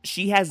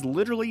 she has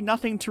literally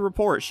nothing to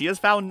report. She has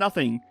found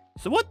nothing.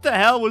 So what the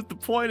hell was the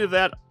point of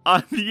that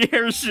on the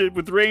airship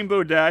with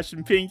Rainbow Dash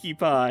and Pinkie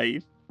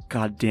Pie?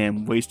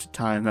 Goddamn waste of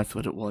time, that's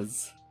what it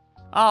was.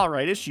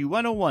 Alright, issue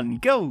 101,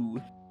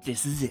 go!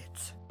 This is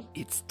it.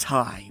 It's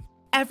time.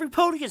 Every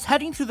pony is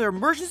heading to their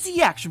emergency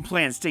action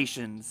plan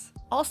stations.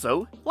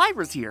 Also,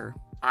 Lyra's here.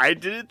 I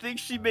didn't think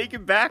she'd make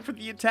it back for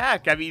the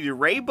attack. I mean,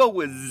 Rainbow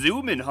was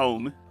zooming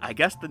home. I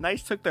guess the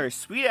Knights took their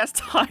sweet-ass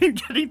time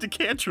getting to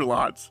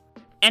Canterlot.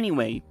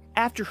 Anyway,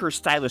 after her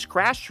stylish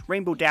crash,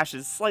 Rainbow Dash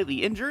is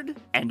slightly injured,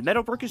 and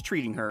Meadowbrook is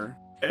treating her.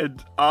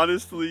 And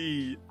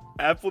honestly,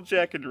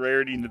 Applejack and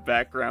Rarity in the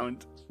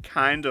background,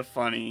 kinda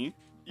funny.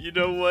 You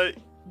know what?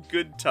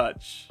 Good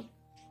touch.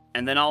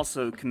 And then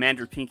also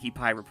Commander Pinkie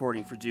Pie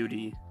reporting for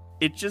duty.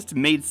 It just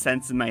made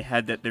sense in my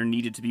head that there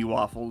needed to be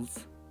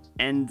waffles.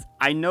 And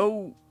I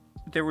know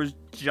there was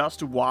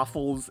just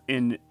waffles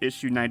in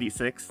issue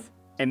 96,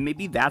 and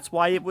maybe that's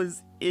why it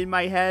was in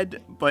my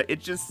head, but it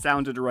just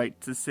sounded right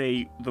to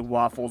say the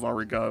waffles are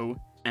a go.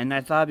 And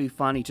I thought it'd be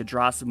funny to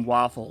draw some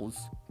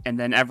waffles, and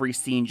then every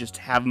scene just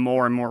have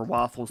more and more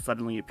waffles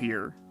suddenly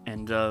appear.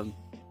 And,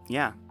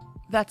 yeah,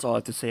 that's all I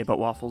have to say about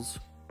waffles.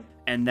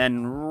 And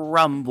then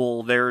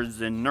rumble,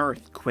 there's an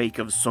earthquake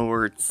of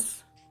sorts.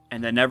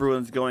 And then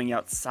everyone's going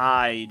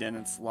outside, and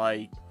it's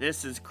like,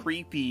 this is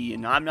creepy,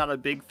 and I'm not a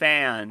big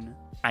fan.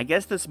 I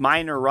guess this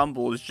minor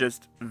rumble is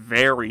just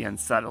very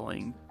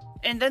unsettling.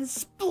 And then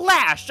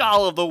splash!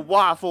 All of the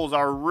waffles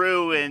are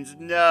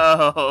ruined!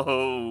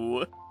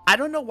 No! I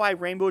don't know why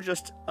Rainbow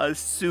just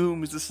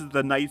assumes this is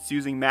the Knights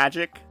using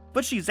magic,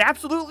 but she's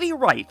absolutely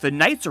right, the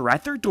Knights are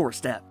at their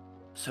doorstep.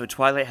 So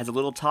Twilight has a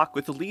little talk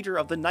with the leader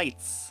of the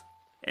Knights,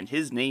 and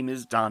his name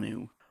is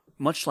Danu.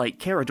 Much like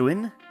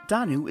Caradwin,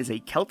 Danu is a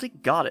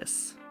Celtic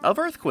goddess of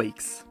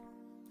earthquakes.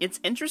 It's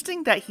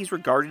interesting that he's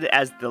regarded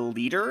as the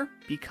leader,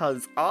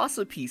 because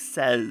Ossipee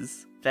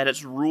says that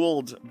it's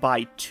ruled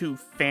by two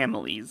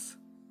families,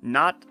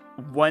 not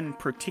one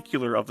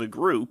particular of the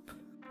group.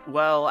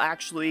 Well,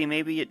 actually,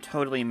 maybe it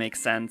totally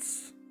makes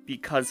sense,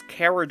 because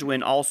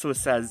Caradwin also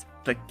says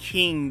the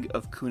king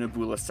of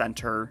Kunabula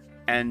Center,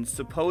 and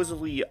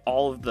supposedly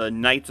all of the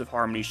Knights of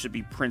Harmony should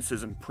be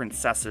princes and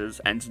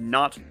princesses, and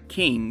not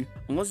king,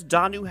 unless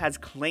Danu has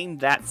claimed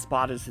that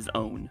spot as his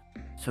own.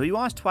 So he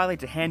wants Twilight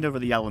to hand over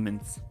the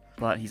elements,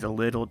 but he's a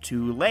little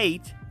too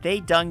late.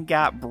 They done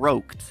got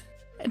broked.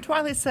 And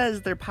Twilight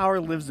says their power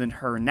lives in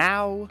her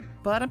now,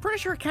 but I'm pretty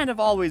sure it kind of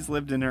always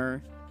lived in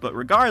her. But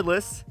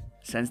regardless,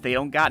 since they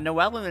don't got no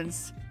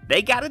elements,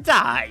 they gotta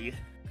die.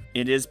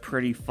 It is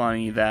pretty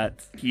funny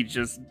that he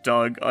just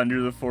dug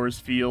under the force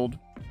field.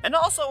 And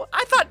also,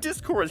 I thought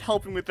Discord was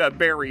helping with that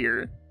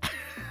barrier.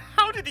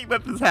 How did he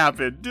let this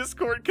happen?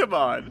 Discord, come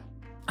on.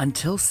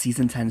 Until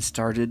Season 10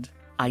 started,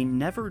 I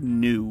never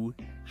knew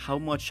how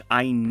much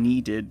I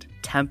needed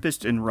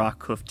Tempest and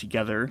Rockhoof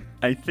together.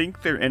 I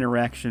think their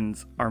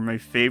interactions are my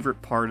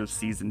favorite part of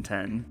Season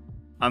 10.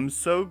 I'm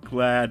so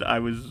glad I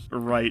was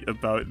right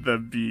about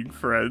them being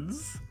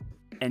friends.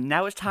 And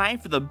now it's time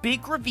for the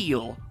big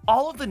reveal.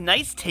 All of the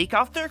Knights take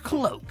off their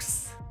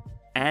cloaks.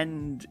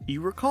 And you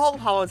recall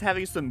how I was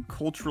having some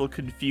cultural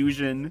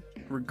confusion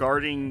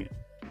regarding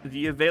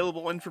the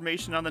available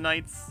information on the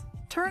Knights?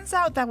 Turns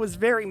out that was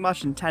very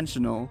much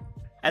intentional,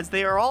 as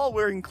they are all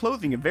wearing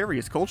clothing of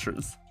various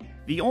cultures.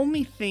 The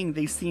only thing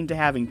they seem to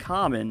have in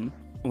common,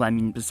 well, I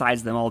mean,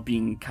 besides them all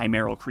being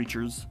chimeral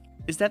creatures,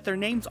 is that their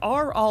names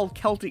are all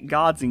Celtic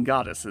gods and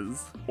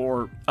goddesses,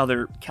 or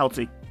other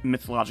Celtic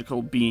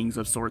mythological beings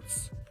of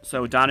sorts.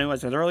 So Danu,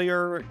 as I said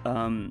earlier,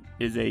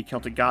 is a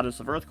Celtic goddess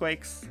of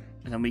earthquakes.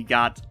 And then we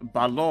got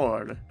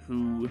Balor,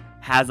 who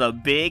has a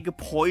big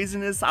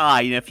poisonous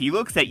eye, and if he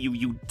looks at you,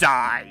 you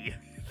die.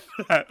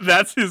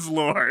 That's his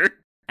lore.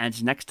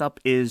 And next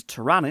up is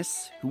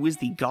Tyrannus, who is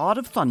the god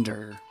of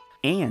thunder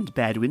and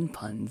bad wind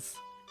puns.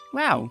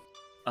 Wow.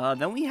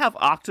 Then we have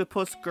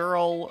Octopus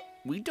Girl.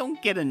 We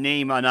don't get a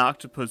name on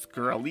Octopus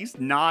Girl, at least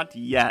not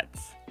yet.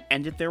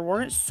 And if there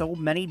weren't so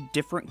many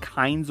different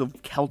kinds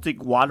of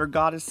Celtic water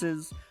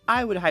goddesses,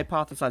 I would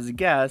hypothesize a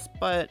guess,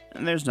 but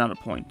there's not a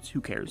point. Who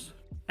cares?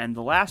 And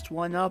the last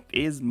one up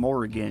is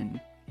Morrigan,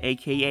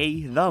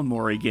 aka the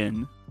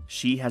Morrigan.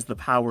 She has the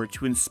power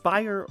to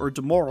inspire or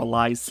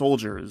demoralize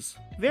soldiers.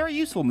 Very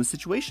useful in this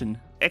situation.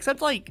 Except,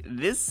 like,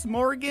 this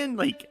Morrigan,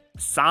 like,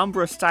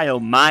 Sombra-style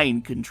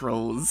mind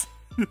controls.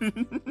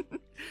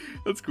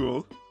 That's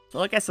cool. So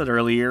like I said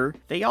earlier,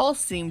 they all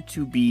seem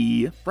to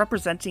be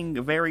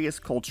representing various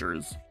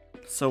cultures.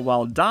 So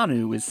while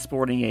Danu is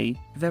sporting a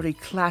very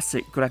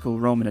classic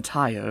Greco-Roman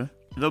attire,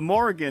 the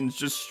Morrigan's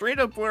just straight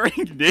up wearing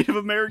Native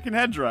American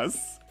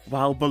headdress.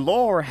 While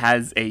Balor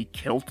has a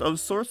kilt of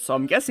sorts, so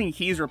I'm guessing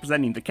he's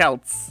representing the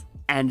Celts.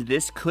 And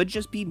this could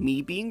just be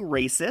me being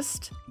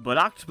racist, but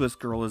Octopus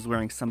Girl is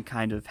wearing some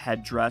kind of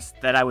headdress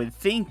that I would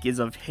think is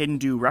of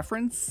Hindu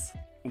reference.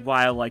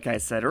 While, like I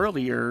said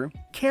earlier,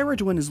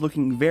 Caradwin is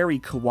looking very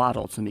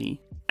Coatl to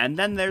me. And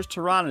then there's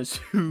Tyrannus,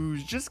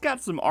 who's just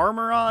got some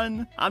armor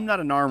on. I'm not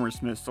an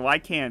armorsmith, so I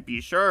can't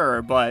be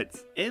sure, but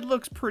it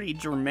looks pretty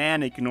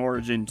Germanic in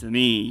origin to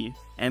me.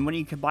 And when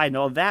you combine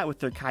all that with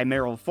their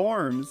chimeral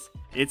forms,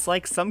 it's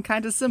like some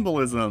kind of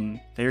symbolism.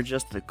 They're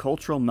just the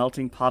cultural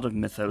melting pot of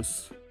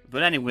mythos.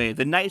 But anyway,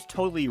 the Knights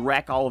totally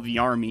wreck all of the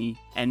army,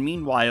 and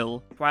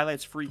meanwhile,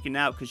 Twilight's freaking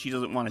out because she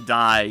doesn't want to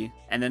die.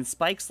 And then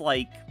Spike's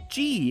like,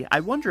 gee, I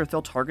wonder if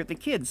they'll target the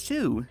kids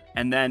too.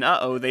 And then,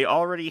 uh-oh, they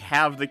already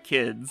have the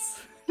kids.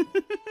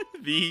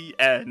 The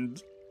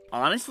end.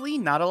 Honestly,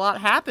 not a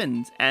lot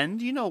happened,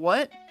 and you know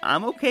what?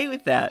 I'm okay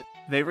with that.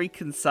 Very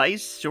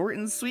concise, short,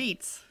 and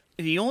sweet.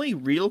 The only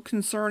real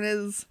concern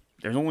is,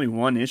 there's only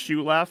one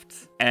issue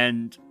left,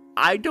 and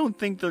I don't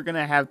think they're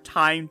gonna have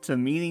time to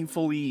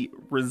meaningfully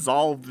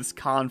resolve this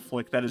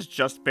conflict that has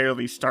just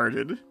barely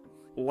started.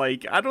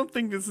 Like, I don't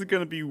think this is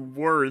gonna be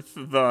worth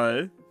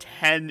the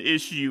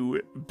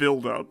 10-issue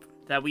buildup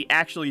that we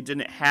actually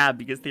didn't have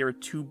because they were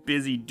too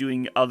busy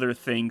doing other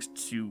things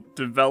to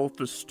develop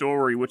the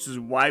story, which is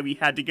why we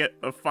had to get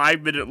a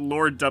 5-minute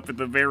lore dump at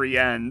the very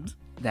end.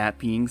 That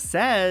being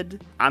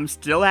said, I'm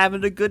still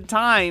having a good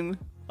time.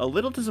 A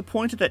little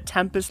disappointed that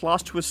Tempest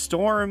lost to a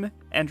storm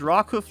and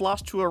Rockcliffe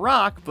lost to a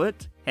rock,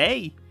 but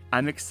hey,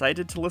 I'm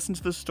excited to listen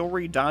to the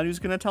story Danu's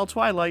gonna tell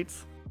Twilight.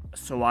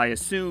 So I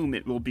assume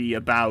it will be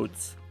about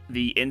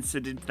the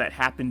incident that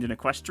happened in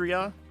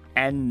Equestria,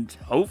 and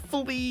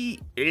hopefully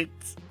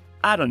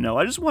I don't know,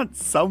 I just want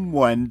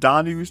someone,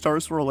 Danu, Star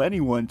Swirl,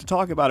 anyone, to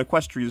talk about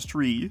Equestria's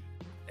tree.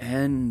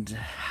 And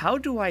how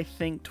do I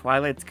think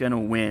Twilight's gonna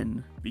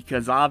win?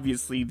 Because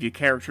obviously the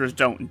characters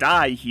don't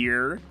die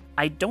here.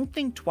 I don't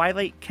think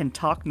Twilight can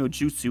talk no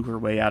jutsu her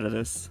way out of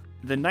this.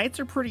 The Knights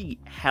are pretty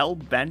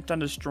hell-bent on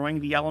destroying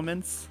the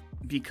elements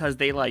because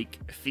they,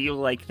 feel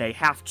like they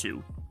have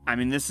to. I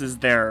mean, this is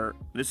their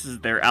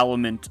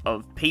element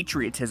of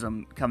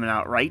patriotism coming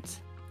out, right?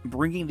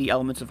 Bringing the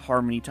elements of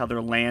harmony to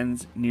other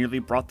lands nearly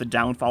brought the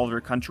downfall of their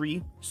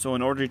country, so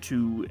in order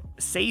to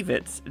save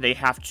it, they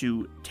have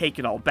to take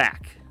it all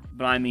back.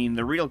 But I mean,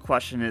 the real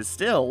question is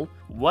still,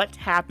 what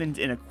happened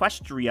in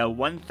Equestria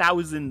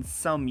 1,000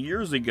 some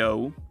years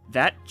ago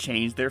that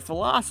changed their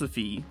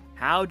philosophy?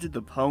 How did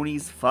the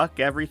ponies fuck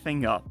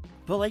everything up?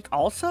 But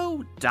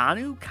also,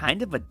 Danu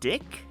kind of a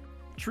dick?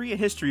 Tree of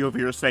History over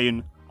here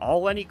saying,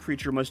 all any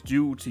creature must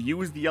do to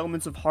use the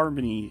elements of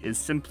harmony is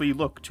simply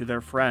look to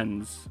their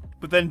friends.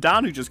 But then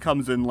Danu just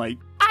comes in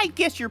I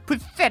guess your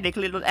pathetic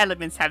little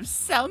elements have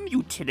some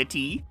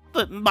utility,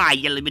 but my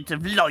element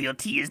of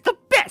loyalty is the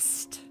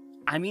best.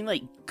 I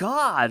mean,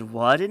 God,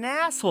 what an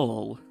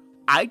asshole.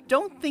 I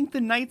don't think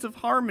the Knights of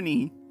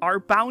Harmony are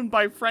bound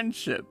by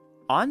friendship.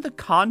 On the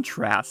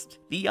contrast,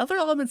 the other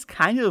elements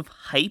kind of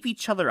hype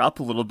each other up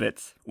a little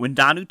bit. When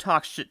Danu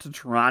talks shit to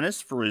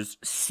Tyrannus for his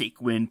sick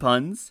wind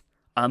puns,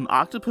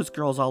 Octopus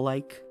Girl's all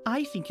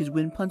I think his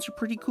wind puns are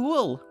pretty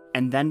cool.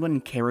 And then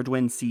when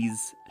Caradwin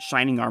sees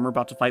Shining Armor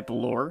about to fight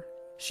Balor,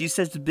 she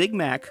says to Big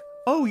Mac,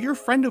 oh, your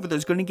friend over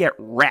there's gonna get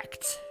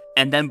wrecked.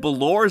 And then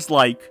Balor's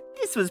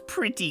this was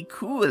pretty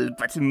cool,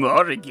 but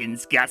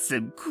Morrigan's got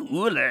some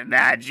cooler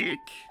magic.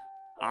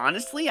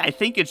 Honestly, I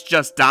think it's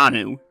just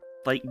Danu.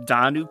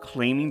 Danu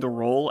claiming the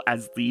role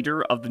as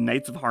leader of the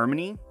Knights of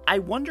Harmony. I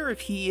wonder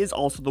if he is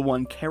also the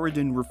one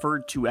Caradwin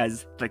referred to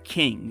as the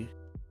king.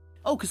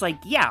 Oh, cause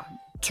yeah,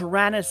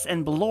 Tyrannus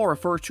and Balor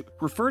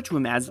refer to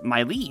him as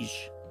my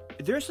liege.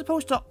 They're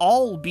supposed to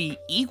all be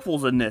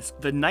equals in this.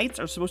 The Knights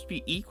are supposed to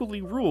be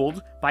equally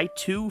ruled by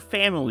two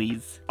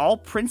families, all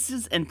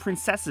princes and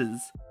princesses.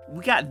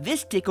 We got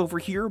this dick over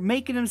here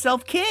making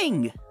himself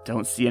king.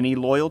 Don't see any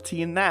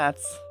loyalty in that.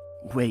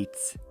 Wait,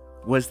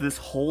 was this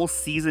whole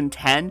season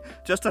 10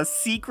 just a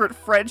secret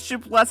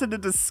friendship lesson in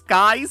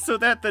disguise so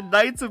that the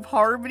Knights of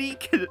Harmony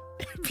can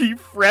be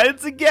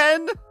friends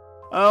again?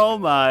 Oh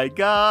my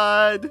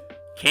god.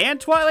 Can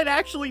Twilight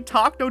actually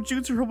talk no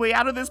jutsu her way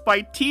out of this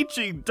by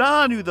teaching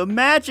Danu the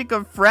magic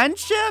of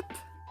friendship?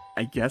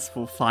 I guess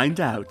we'll find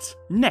out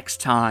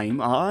next time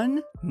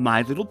on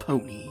My Little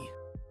Pony.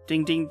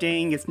 Ding ding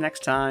ding, it's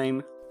next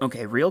time.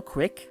 Okay, real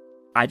quick,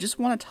 I just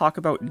want to talk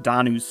about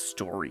Danu's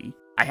story.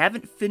 I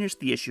haven't finished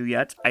the issue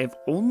yet, I have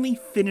only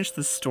finished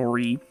the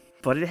story,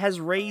 but it has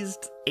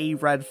raised a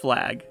red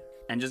flag.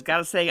 And just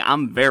gotta say,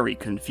 I'm very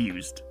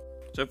confused.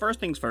 So first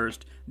things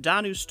first,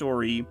 Danu's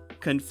story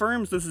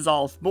confirms this is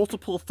all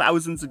multiple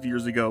thousands of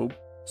years ago.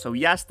 So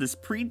yes, this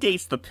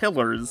predates the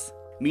Pillars,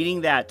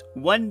 meaning that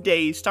one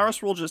day Star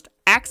Swirl just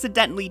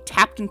accidentally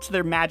tapped into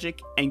their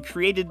magic and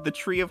created the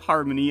Tree of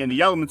Harmony and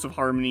the Elements of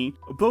Harmony,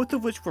 both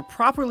of which were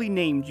properly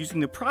named using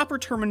the proper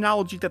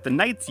terminology that the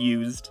Knights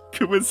used,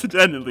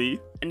 coincidentally.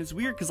 And it's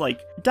weird because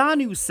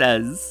Danu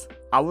says,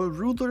 our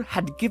ruler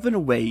had given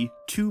away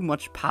too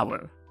much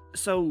power.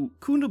 So,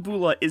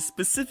 Kunabula is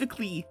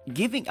specifically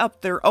giving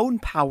up their own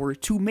power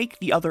to make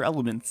the other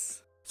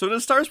elements. So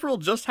does Star Swirl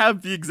just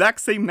have the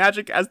exact same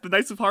magic as the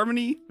Knights of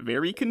Harmony?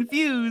 Very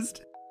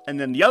confused. And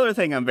then the other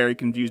thing I'm very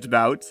confused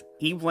about,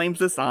 he blames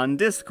this on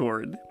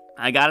Discord.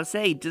 I gotta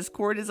say,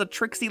 Discord is a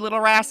tricksy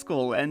little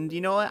rascal, and you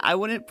know what, I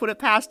wouldn't put it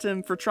past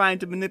him for trying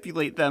to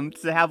manipulate them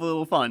to have a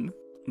little fun.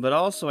 But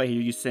also I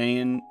hear you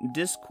saying,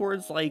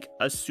 Discord's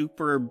a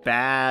super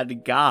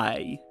bad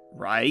guy,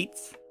 right?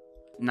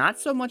 Not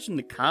so much in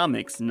the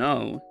comics,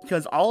 no,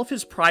 because all of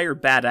his prior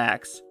bad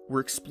acts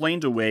were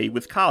explained away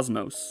with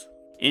Cosmos.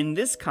 In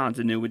this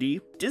continuity,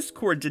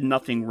 Discord did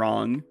nothing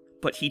wrong,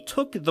 but he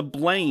took the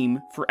blame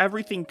for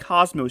everything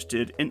Cosmos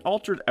did and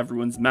altered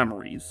everyone's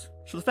memories.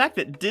 So the fact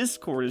that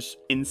Discord is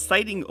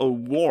inciting a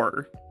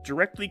war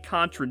directly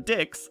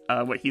contradicts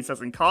what he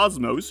says in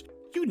Cosmos.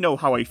 You know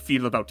how I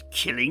feel about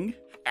killing.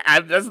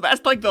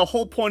 That's like the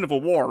whole point of a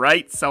war,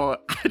 right? So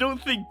I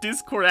don't think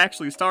Discord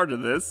actually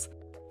started this.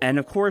 And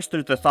of course,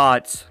 there's the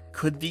thought,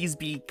 could these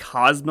be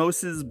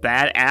Cosmos's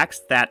bad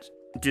acts that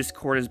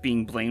Discord is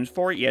being blamed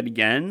for yet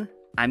again?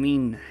 I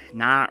mean,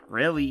 not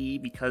really,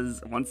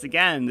 because once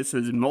again, this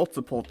is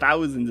multiple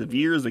thousands of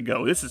years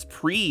ago. This is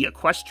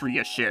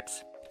pre-Equestria shit.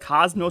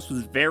 Cosmos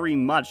was very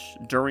much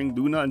during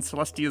Luna and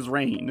Celestia's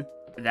reign.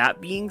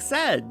 That being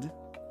said,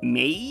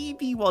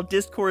 maybe while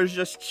Discord is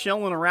just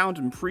chilling around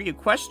in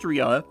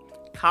pre-Equestria,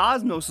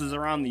 Cosmos is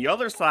around the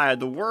other side of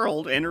the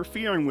world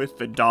interfering with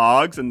the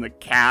dogs and the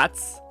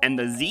cats and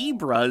the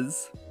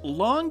zebras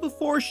long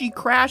before she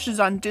crashes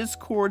on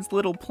Discord's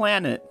little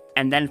planet.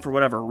 And then for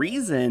whatever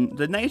reason,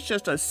 the Knights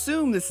just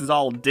assume this is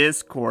all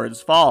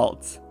Discord's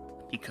fault.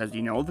 Because,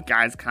 you know, the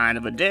guy's kind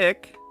of a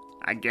dick.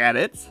 I get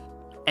it.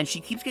 And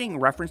she keeps getting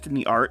referenced in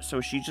the art, so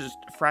she's just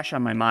fresh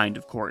on my mind,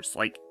 of course.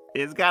 Like,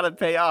 it's gotta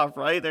pay off,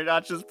 right? They're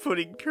not just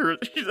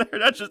they're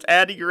not just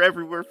adding her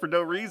everywhere for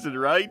no reason,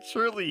 right?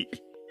 Surely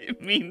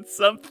it means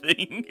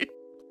something.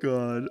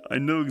 God, I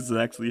know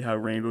exactly how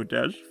Rainbow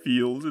Dash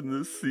feels in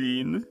this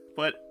scene.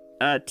 But,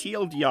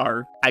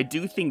 TLDR, I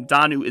do think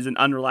Danu is an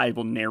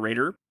unreliable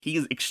narrator. He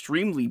is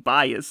extremely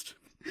biased.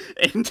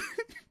 And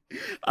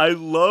I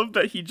love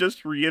that he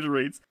just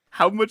reiterates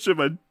how much of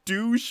a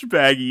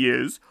douchebag he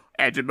is.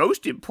 And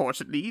most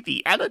importantly,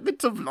 the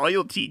element of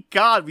loyalty.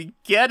 God, we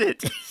get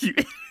it.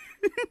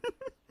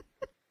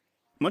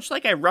 Much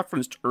like I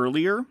referenced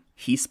earlier,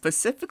 he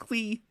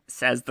specifically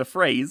says the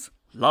phrase,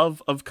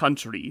 love of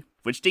country,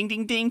 which ding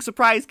ding ding,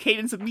 surprise,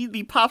 Cadence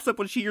immediately pops up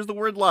when she hears the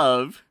word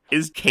love.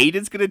 Is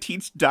Cadence gonna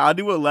teach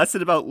Danu a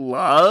lesson about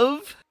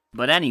love?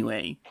 But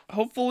anyway,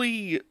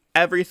 hopefully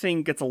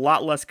everything gets a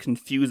lot less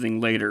confusing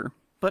later.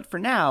 But for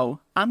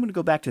now, I'm gonna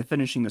go back to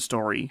finishing the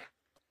story.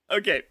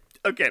 Okay.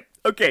 I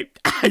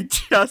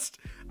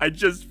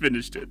just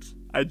finished it.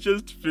 I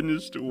just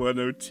finished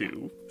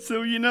 102.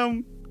 So, you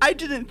know, I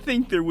didn't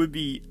think there would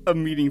be a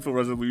meaningful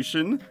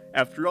resolution.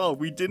 After all,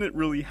 we didn't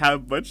really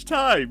have much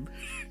time.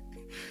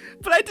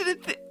 But I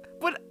didn't think...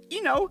 But,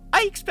 you know,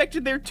 I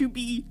expected there to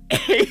be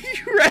a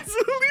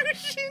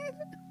resolution.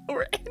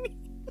 Or any...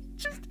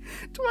 Just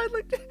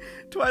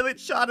Twilight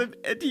shot him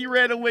and he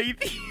ran away at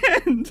the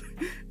end.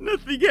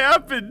 Nothing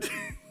happened.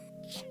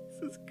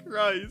 Jesus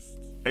Christ.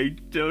 I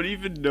don't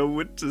even know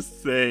what to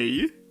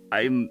say.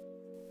 I'm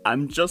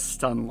just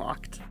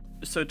stun-locked.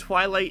 So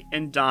Twilight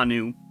and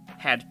Danu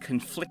had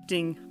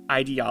conflicting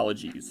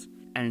ideologies,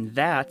 and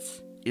that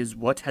is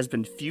what has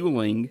been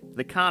fueling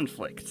the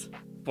conflict.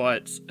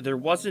 But there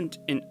wasn't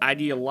an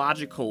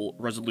ideological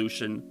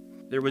resolution.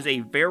 There was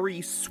a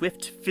very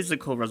swift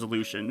physical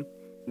resolution,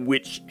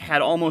 which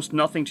had almost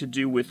nothing to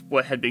do with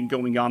what had been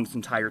going on this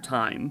entire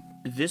time.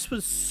 This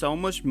was so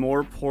much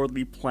more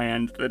poorly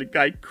planned than a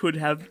guy could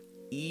have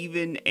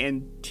even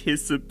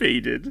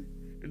anticipated.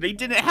 They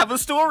didn't have a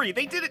story.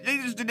 They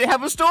just didn't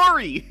have a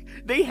story.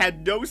 They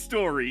had no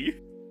story.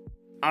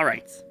 All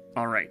right.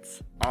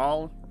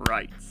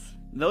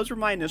 Those were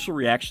my initial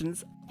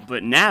reactions,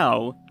 but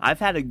now I've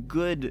had a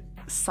good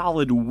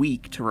solid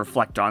week to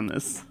reflect on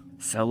this.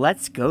 So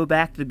let's go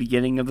back to the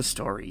beginning of the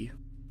story.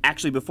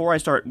 Actually, before I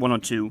start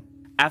 102,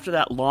 after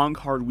that long,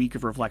 hard week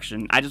of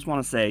reflection, I just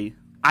want to say,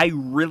 I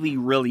really,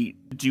 really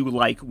do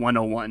like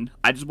 101.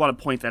 I just want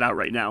to point that out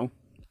right now.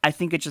 I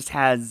think it just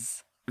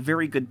has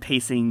very good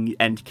pacing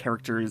and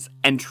characters,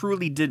 and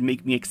truly did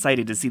make me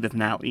excited to see the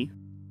finale.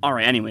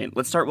 Alright, anyway,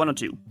 let's start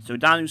 102. So,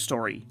 Danu's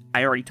story.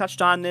 I already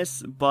touched on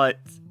this, but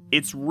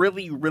it's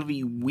really,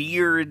 really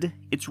weird.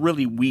 It's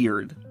really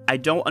weird. I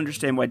don't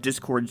understand why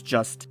Discord's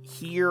just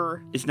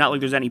here. It's not like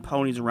there's any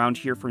ponies around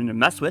here for him to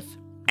mess with.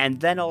 And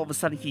then all of a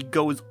sudden he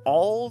goes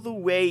all the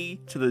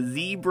way to the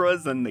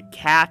zebras and the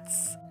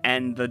cats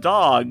and the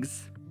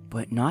dogs,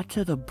 but not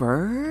to the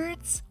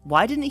birds?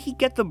 Why didn't he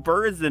get the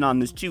birds in on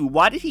this too?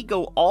 Why did he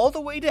go all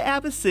the way to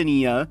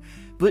Abyssinia,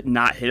 but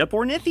not hit up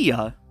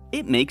Ornithia?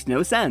 It makes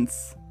no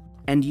sense.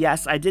 And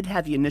yes, I did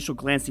have the initial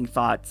glancing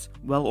thoughts,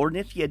 well,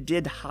 Ornithia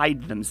did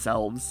hide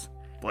themselves.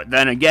 But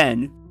then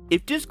again,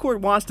 if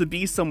Discord wants to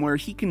be somewhere,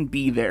 he can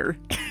be there.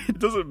 It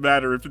doesn't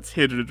matter if it's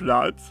hidden or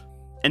not.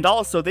 And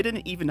also, they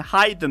didn't even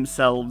hide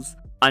themselves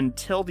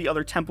until the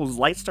other temple's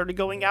lights started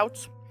going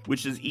out,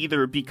 which is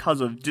either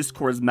because of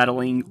Discord's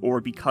meddling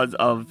or because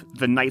of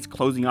the Knights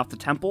closing off the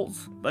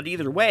temples. But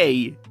either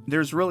way,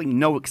 there's really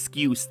no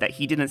excuse that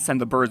he didn't send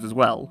the birds as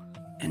well.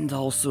 And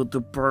also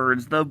the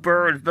birds.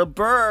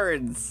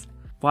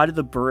 Why do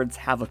the birds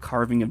have a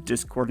carving of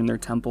Discord in their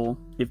temple?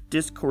 If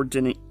Discord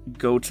didn't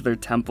go to their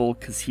temple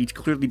because he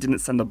clearly didn't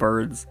send the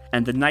birds,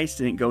 and the Knights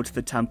didn't go to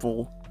the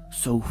temple,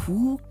 so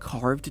who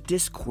carved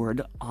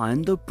Discord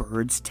on the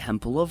birds'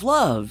 temple of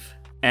love?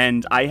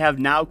 And I have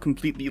now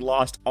completely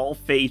lost all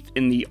faith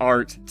in the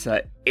art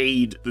to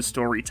aid the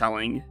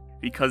storytelling,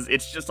 because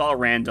it's just all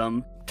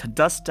random. To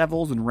Dust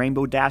Devils and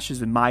Rainbow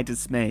Dashes in my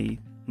dismay,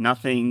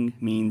 nothing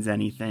means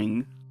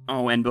anything.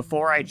 Oh, and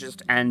before I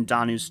just end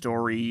Danu's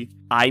story,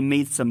 I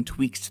made some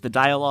tweaks to the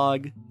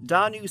dialogue.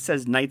 Danu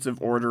says Knights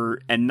of Order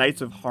and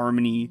Knights of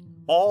Harmony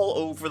all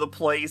over the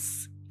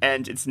place.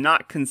 and it's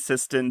not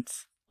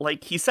consistent.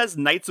 Like, he says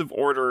Knights of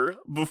Order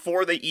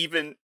before he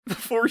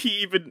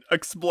even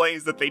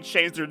explains that they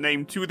changed their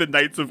name to the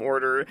Knights of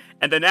Order,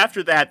 and then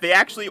after that, they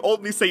actually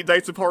only say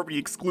Knights of Harmony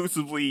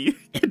exclusively,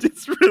 and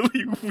it's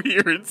really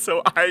weird,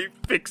 so I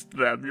fixed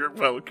them. You're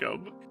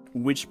welcome.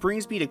 Which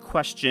brings me to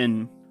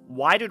question,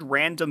 why did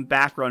random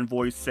background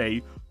voice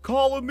say,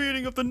 "Call a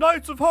meeting of the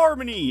Knights of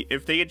Harmony,"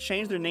 if they had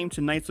changed their name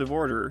to Knights of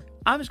Order?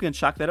 I'm just gonna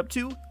chalk that up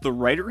to, the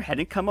writer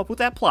hadn't come up with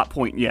that plot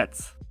point yet.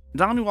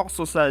 Danu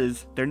also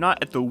says they're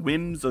not at the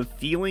whims of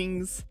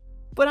feelings,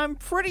 but I'm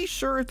pretty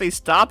sure if they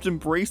stopped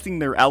embracing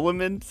their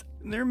element,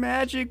 their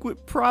magic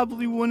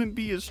probably wouldn't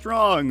be as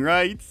strong,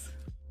 right?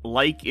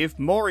 Like if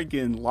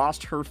Morrigan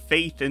lost her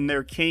faith in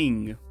their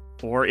king,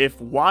 or if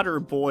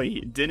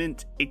Waterboy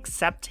didn't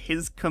accept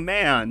his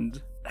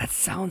command. That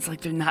sounds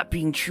like they're not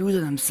being true to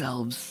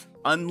themselves.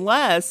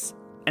 Unless,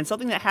 and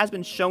something that has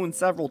been shown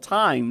several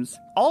times,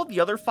 all the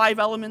other 5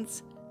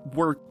 elements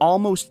were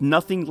almost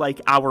nothing like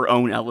our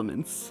own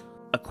elements.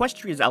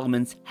 Equestria's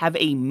elements have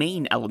a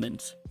main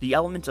element, the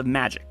element of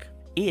magic.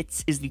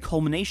 It is the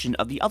culmination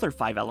of the other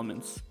 5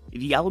 elements.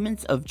 The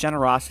elements of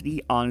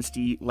generosity,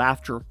 honesty,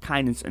 laughter,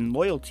 kindness, and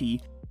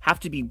loyalty have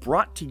to be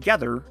brought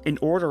together in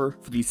order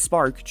for the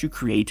spark to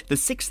create the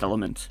 6th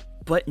element.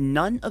 But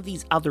none of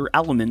these other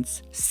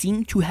elements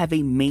seem to have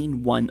a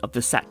main one of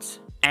the set.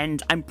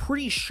 And I'm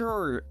pretty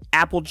sure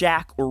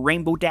Applejack or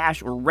Rainbow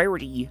Dash or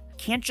Rarity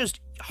can't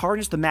just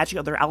harness the magic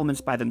of their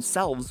elements by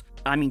themselves.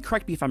 I mean,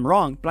 correct me if I'm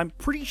wrong, but I'm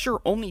pretty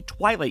sure only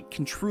Twilight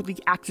can truly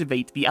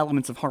activate the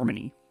elements of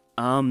harmony.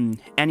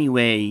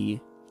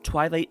 Anyway,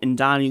 Twilight and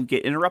Danu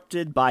get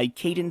interrupted by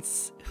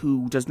Cadence,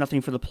 who does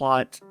nothing for the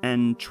plot,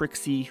 and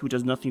Trixie, who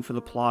does nothing for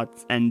the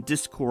plot, and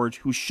Discord,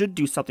 who should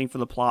do something for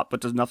the plot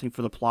but does nothing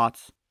for the plot.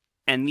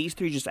 And these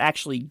 3 just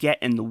actually get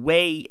in the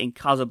way and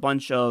cause a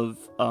bunch of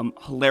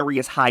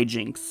hilarious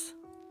hijinks.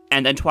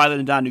 And then Twilight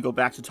and Danu go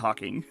back to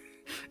talking.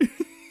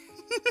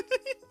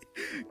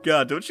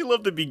 God, don't you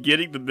love the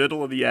beginning, the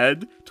middle, and the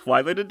end?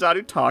 Twilight and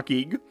Danu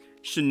talking,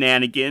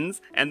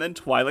 shenanigans, and then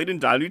Twilight and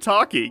Danu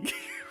talking.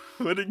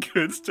 What a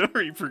good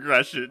story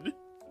progression.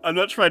 I'm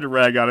not trying to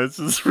rag on it, it's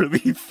just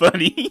really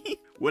funny.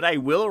 What I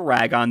will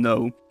rag on,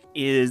 though,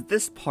 is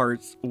this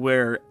part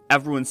where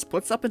everyone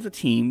splits up into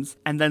teams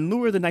and then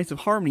lure the Knights of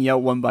Harmony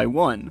out one by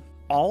one.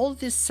 All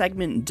this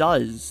segment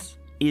does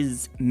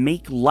is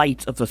make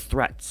light of the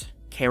threat.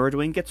 Cara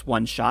Dwayne gets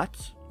 1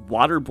 shot,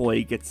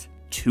 Waterboy gets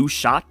 2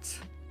 shots,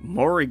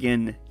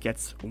 Morrigan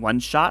gets 1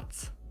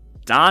 shot,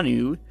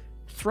 Danu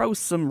throws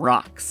some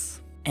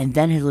rocks. And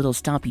then his little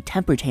stompy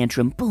temper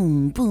tantrum,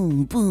 boom,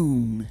 boom,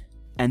 boom.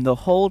 And the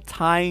whole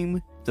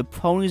time, the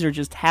ponies are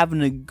just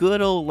having a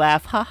good old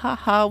laugh. Ha ha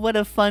ha, what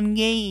a fun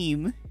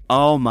game.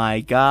 Oh my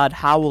god,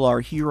 how will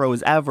our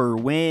heroes ever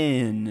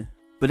win?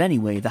 But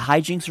anyway, the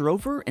hijinks are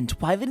over, and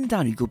Twilight and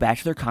Danu go back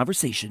to their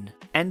conversation.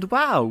 And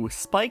wow,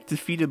 Spike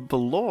defeated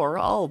Balor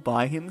all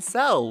by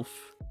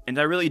himself. And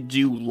I really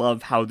do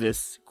love how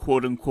this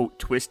quote-unquote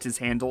twist is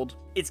handled.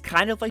 It's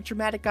kind of like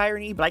dramatic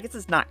irony, but I guess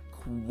it's not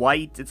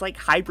quite. It's like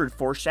hybrid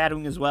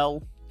foreshadowing as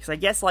well. Because I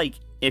guess, like,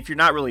 if you're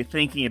not really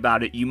thinking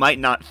about it, you might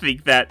not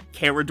think that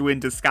Cara Dwayne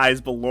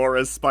disguised Balor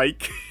as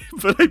Spike.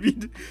 But I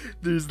mean,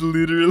 there's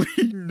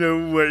literally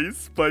no way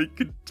Spike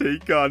could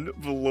take on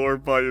Balor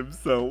by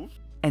himself.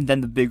 And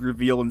then the big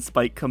reveal and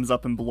Spike comes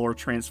up and Balor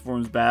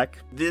transforms back.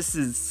 This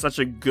is such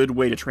a good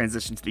way to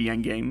transition to the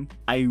endgame.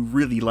 I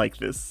really like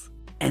this.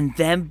 And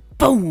then,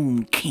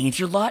 boom,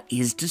 Canterlot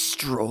is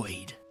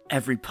destroyed.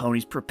 Every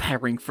pony's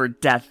preparing for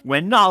death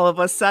when all of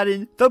a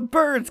sudden, the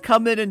birds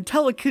come in and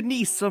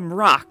telekinese some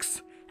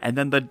rocks. And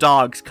then the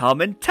dogs come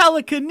and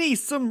telekinese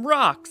some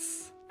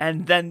rocks.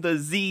 And then the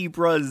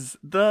zebras,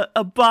 the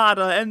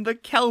Abada, and the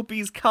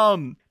Kelpies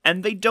come.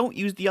 And they don't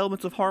use the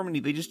elements of harmony,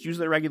 they just use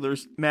their regular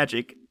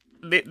magic.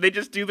 They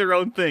just do their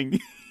own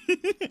thing.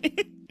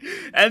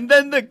 And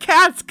then the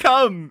cats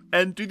come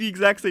and do the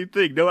exact same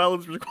thing. No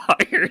elements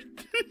required.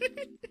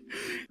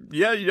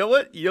 Yeah, you know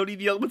what? You don't need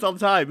the elements all the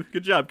time.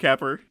 Good job,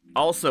 Capper.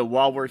 Also,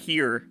 while we're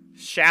here,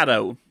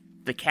 Shadow,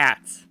 the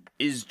cat,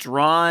 is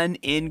drawn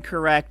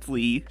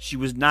incorrectly. She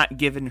was not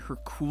given her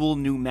cool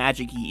new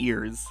magic-y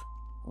ears.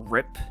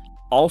 Rip.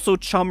 Also,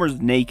 Chummer's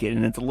naked,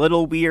 and it's a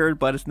little weird,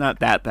 but it's not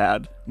that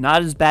bad.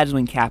 Not as bad as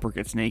when Capper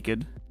gets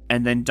naked.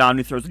 And then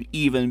Danu throws an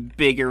even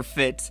bigger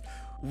fit.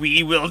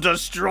 We will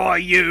destroy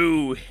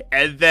you!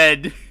 And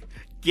then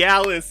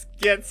Gallus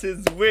gets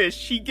his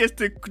wish. He gets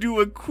to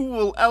do a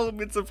cool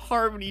Elements of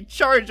Harmony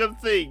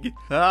charge-up thing.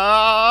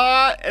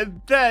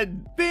 And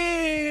then,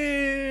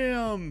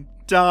 bam!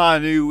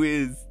 Danu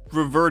is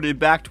reverted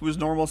back to his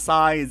normal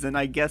size, and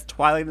I guess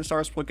Twilight and the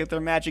Stars will get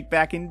their magic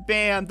back, and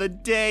bam! The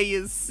day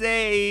is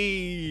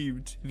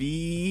saved!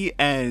 The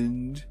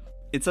end.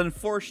 It's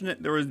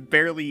unfortunate there was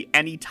barely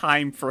any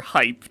time for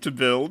hype to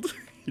build.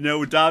 You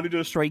know, Danu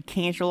destroyed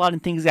Canterlot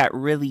and things got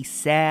really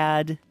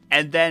sad.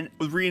 And then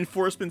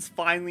reinforcements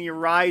finally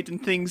arrived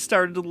and things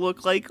started to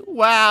look like,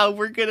 wow,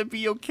 we're gonna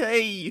be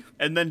okay.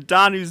 And then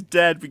Danu's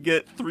dead, we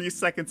get 3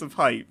 seconds of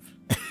hype.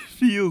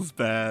 Feels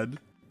bad.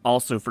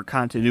 Also, for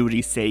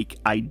continuity's sake,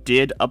 I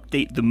did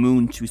update the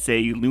moon to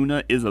say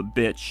Luna is a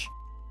bitch.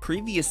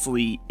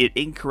 Previously, it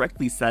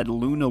incorrectly said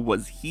Luna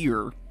was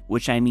here,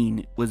 which I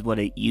mean was what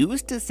it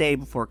used to say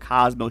before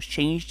Cosmos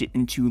changed it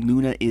into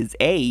Luna is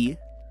a.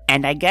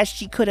 And I guess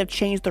she could have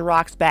changed the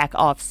rocks back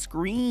off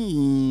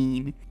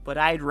screen, but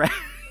I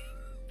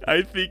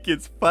think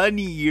it's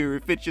funnier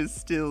if it just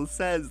still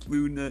says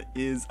Luna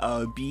is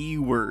a B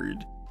word.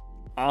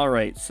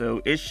 Alright,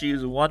 so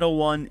issues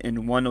 101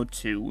 and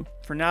 102.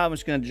 For now, I'm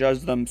just going to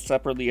judge them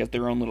separately as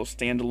their own little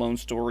standalone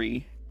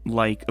story,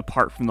 like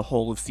apart from the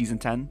whole of Season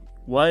 10.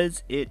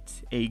 Was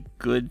it a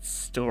good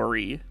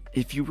story?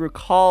 If you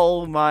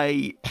recall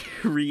my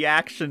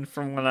reaction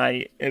from when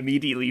I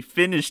immediately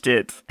finished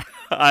it,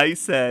 I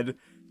said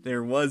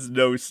there was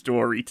no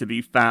story to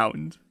be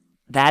found.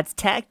 That's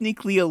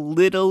technically a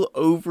little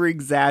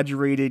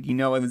over-exaggerated. You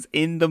know, I was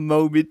in the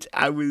moment.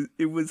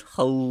 It was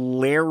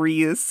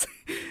hilarious.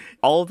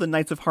 All of the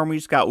Knights of Harmony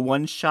just got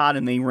one shot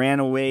and they ran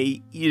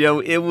away. You know,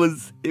 it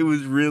was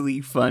really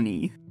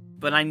funny.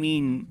 But I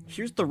mean,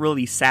 here's the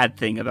really sad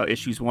thing about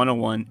issues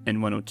 101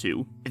 and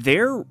 102.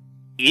 There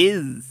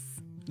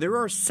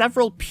are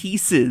several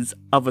pieces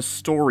of a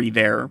story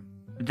there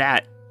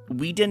that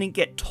we didn't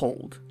get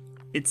told.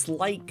 It's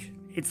like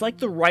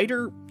the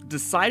writer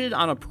decided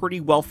on a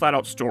pretty well thought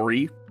out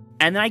story,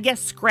 and then I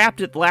guess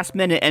scrapped it at the last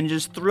minute and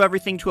just threw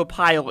everything to a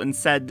pile and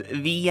said,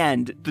 the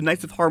end, the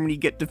Knights of Harmony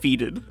get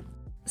defeated.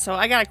 So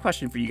I got a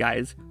question for you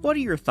guys. What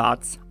are your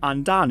thoughts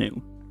on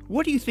Danu?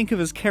 What do you think of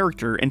his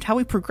character and how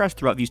he progressed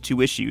throughout these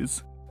 2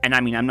 issues? And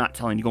I mean, I'm not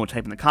telling you to go and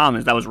type in the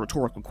comments, that was a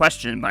rhetorical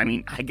question, but I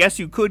mean, I guess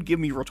you could give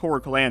me a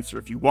rhetorical answer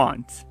if you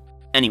want.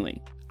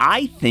 Anyway,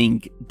 I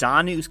think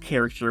Danu's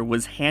character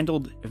was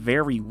handled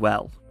very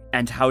well.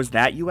 And how's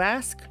that, you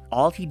ask?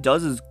 All he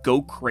does is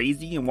go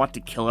crazy and want to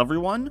kill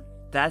everyone?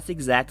 That's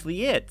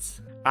exactly it.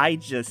 I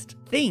just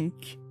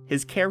think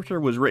his character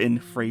was written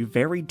for a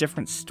very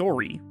different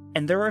story,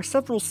 and there are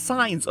several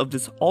signs of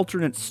this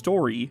alternate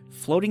story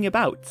floating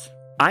about.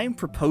 I'm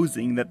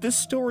proposing that this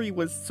story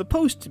was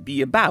supposed to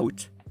be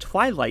about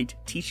Twilight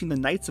teaching the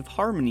Knights of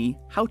Harmony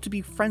how to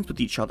be friends with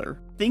each other.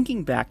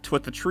 Thinking back to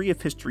what the Tree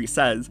of History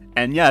says,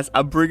 and yes,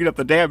 I'm bringing up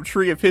the damn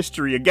Tree of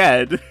History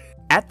again.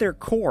 At their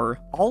core,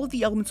 all of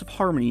the elements of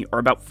Harmony are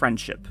about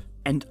friendship,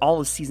 and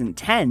all of Season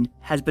 10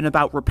 has been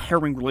about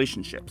repairing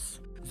relationships.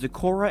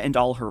 Zecora and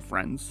all her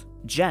friends,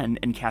 Jen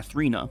and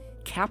Katharina,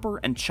 Capper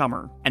and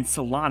Chummer, and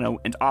Solano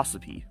and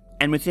Ossipi.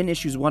 And within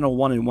issues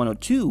 101 and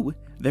 102,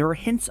 there are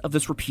hints of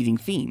this repeating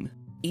theme.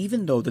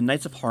 Even though the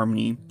Knights of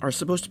Harmony are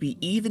supposed to be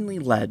evenly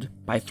led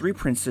by 3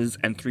 princes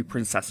and 3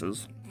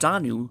 princesses,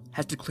 Danu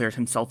has declared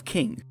himself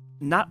king.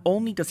 Not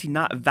only does he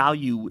not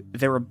value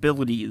their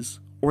abilities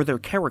or their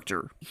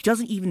character, he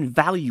doesn't even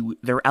value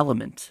their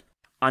element.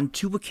 On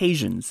 2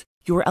 occasions,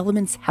 your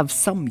elements have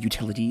some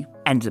utility,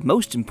 and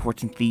most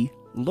importantly,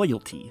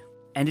 loyalty.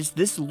 And it's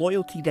this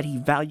loyalty that he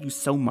values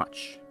so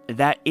much.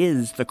 That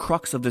is the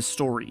crux of this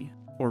story,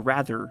 or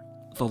rather,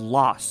 the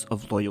loss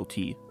of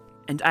loyalty.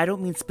 And I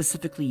don't mean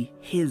specifically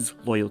his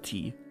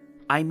loyalty.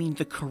 I mean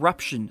the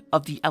corruption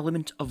of the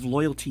element of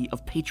loyalty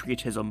of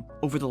patriotism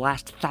over the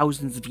last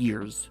thousands of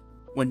years.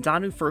 When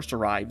Danu first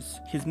arrives,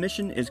 his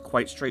mission is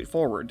quite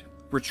straightforward.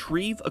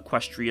 Retrieve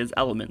Equestria's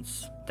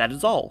elements. That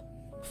is all.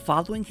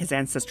 Following his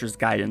ancestors'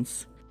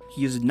 guidance,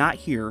 he is not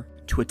here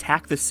to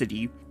attack the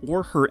city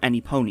or hurt any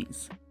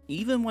ponies.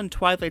 Even when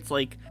Twilight's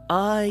like,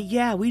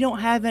 yeah, we don't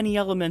have any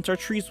elements, our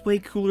tree's way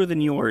cooler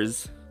than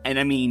yours. And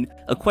I mean,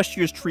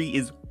 Equestria's tree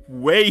is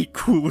way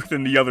cooler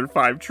than the other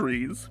 5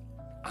 trees.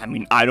 I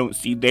mean, I don't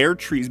see their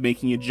trees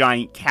making a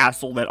giant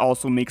castle that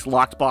also makes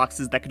locked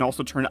boxes that can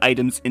also turn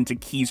items into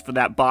keys for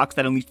that box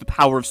that unleash the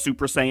power of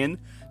Super Saiyan.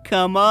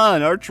 Come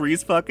on, our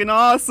tree's fucking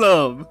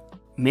awesome!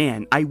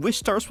 Man, I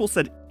wish Starswell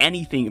said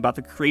anything about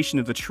the creation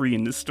of the tree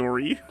in this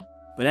story.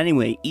 But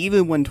anyway,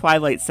 even when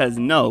Twilight says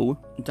no,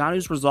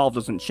 Danu's resolve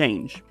doesn't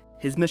change.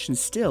 His mission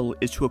still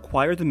is to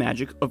acquire the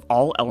magic of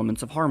all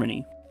elements of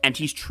Harmony. And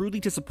he's truly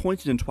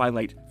disappointed in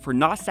Twilight for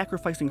not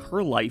sacrificing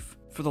her life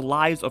for the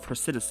lives of her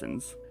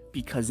citizens.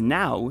 Because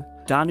now,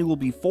 Danu will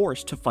be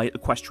forced to fight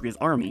Equestria's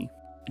army.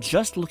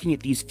 Just looking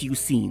at these few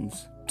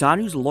scenes,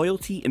 Danu's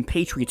loyalty and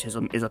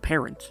patriotism is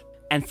apparent.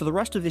 And for the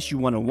rest of issue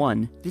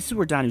 101, this is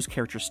where Danu's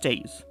character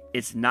stays.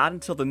 It's not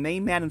until the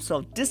main man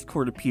himself,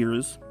 Discord,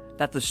 appears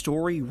that the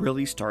story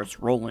really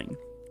starts rolling.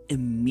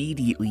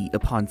 Immediately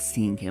upon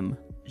seeing him,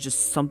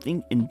 just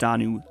something in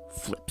Danu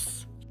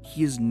flips.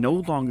 He is no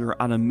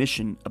longer on a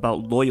mission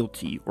about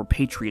loyalty or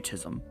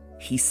patriotism.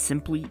 He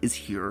simply is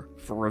here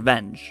for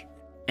revenge.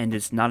 And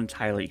it's not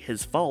entirely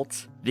his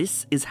fault.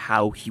 This is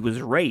how he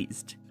was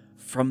raised.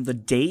 From the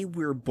day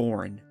we're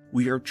born,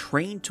 we are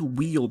trained to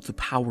wield the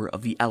power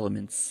of the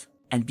elements.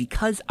 And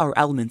because our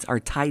elements are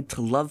tied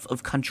to love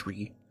of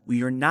country,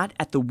 we are not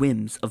at the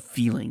whims of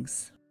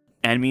feelings.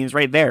 And I mean, it's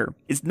right there.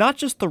 It's not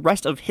just the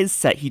rest of his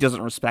set he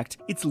doesn't respect,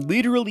 it's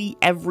literally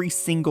every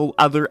single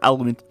other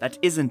element that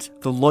isn't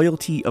the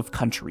loyalty of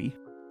country.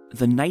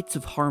 The Knights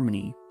of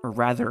Harmony or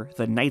rather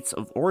the Knights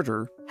of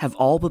Order, have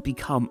all but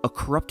become a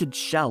corrupted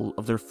shell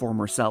of their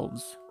former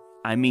selves.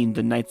 I mean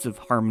the Knights of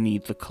Harmony,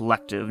 the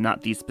collective,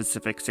 not these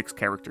specific 6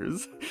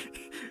 characters.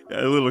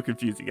 A little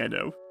confusing, I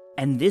know.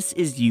 And this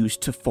is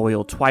used to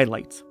foil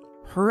Twilight.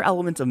 Her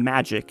element of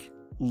magic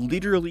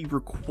literally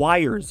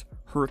requires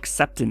her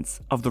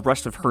acceptance of the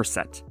rest of her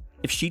set.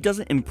 If she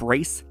doesn't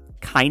embrace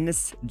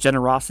kindness,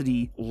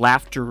 generosity,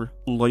 laughter,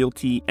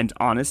 loyalty, and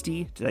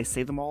honesty, did I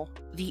say them all?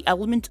 The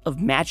element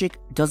of magic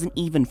doesn't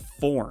even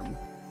form.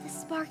 The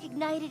spark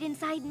ignited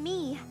inside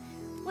me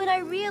when I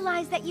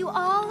realized that you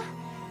all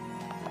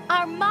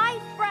are my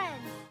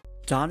friends.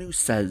 Danu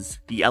says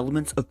the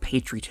elements of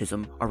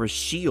patriotism are a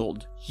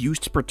shield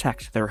used to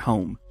protect their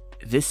home.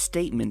 This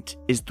statement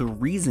is the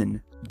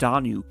reason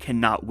Danu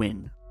cannot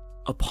win.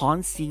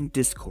 Upon seeing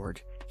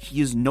Discord,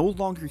 he is no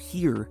longer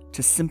here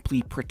to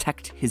simply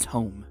protect his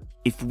home.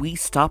 If we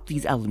stop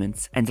these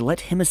elements and let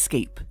him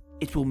escape,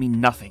 it will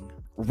mean nothing.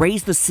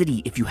 Raise the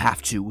city if you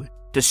have to.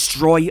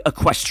 Destroy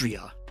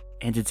Equestria.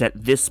 And it's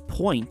at this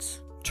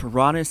point,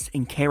 Tyrannus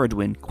and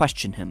Caradwin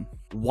question him.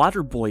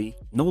 Waterboy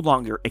no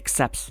longer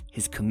accepts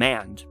his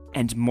command,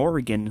 and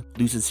Morrigan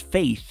loses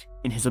faith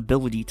in his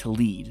ability to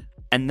lead.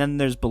 And then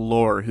there's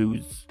Balor,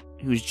 who's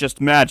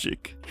just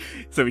magic.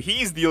 So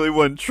he's the only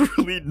one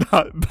truly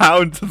not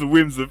bound to the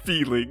whims of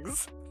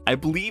feelings. I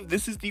believe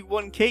this is the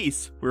one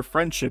case where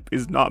friendship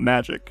is not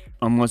magic.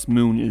 Unless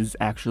Moon is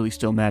actually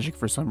still magic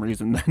for some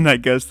reason, then I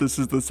guess this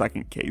is the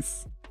second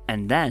case.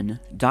 And then,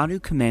 Danu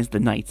commands the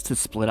knights to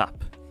split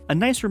up. A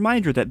nice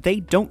reminder that they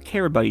don't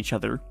care about each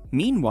other.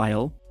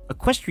 Meanwhile,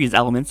 Equestria's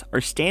elements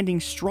are standing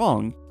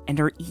strong and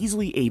are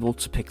easily able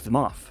to pick them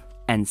off.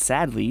 And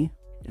sadly,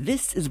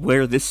 this is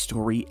where this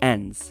story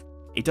ends.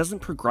 It doesn't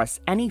progress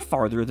any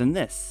farther than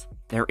this.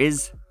 There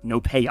is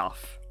no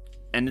payoff.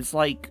 And it's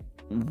like,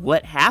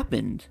 what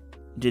happened?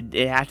 Did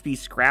it have to be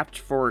scrapped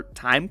for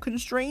time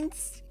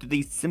constraints? Did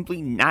they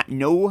simply not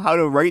know how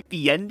to write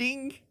the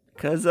ending?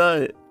 Because,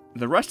 the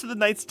rest of the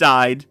knights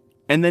died,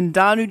 and then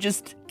Danu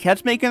just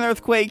kept making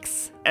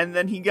earthquakes, and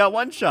then he got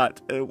one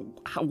shot.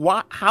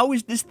 How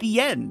is this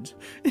the end?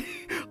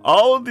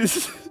 all of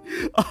this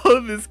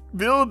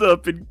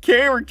build-up and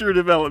character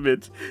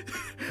development.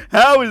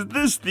 How is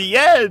this the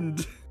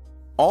end?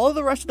 All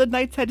the rest of the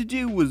knights had to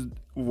do was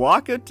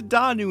walk up to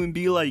Danu and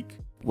be like,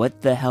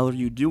 what the hell are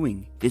you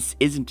doing? This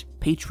isn't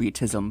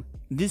patriotism.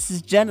 This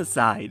is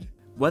genocide.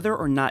 Whether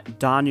or not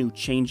Danu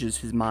changes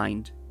his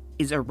mind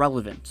is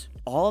irrelevant.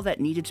 All that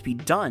needed to be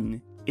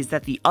done is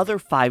that the other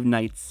 5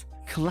 knights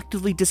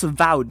collectively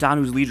disavowed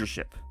Danu's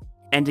leadership.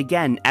 And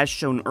again, as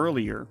shown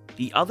earlier,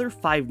 the other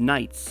 5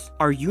 knights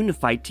are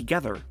unified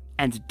together,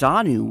 and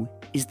Danu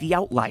is the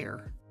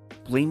outlier.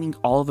 Blaming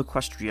all of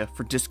Equestria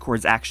for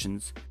Discord's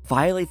actions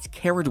violates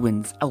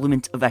Caradwin's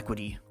element of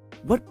equity.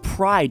 What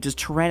pride does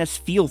Tyrannus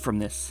feel from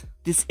this?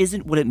 This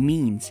isn't what it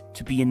means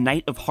to be a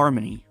Knight of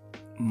Harmony.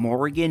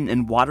 Morrigan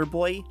and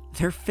Waterboy,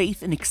 their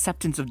faith and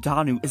acceptance of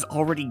Danu is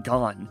already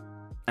gone.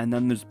 And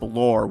then there's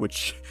Balor,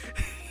 which...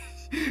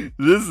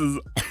 this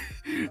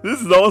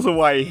is also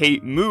why I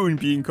hate Moon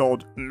being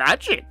called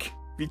magic.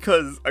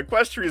 Because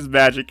Equestria's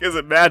magic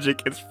isn't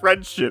magic, it's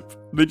friendship.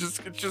 It's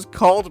just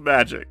called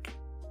magic.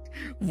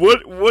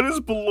 What is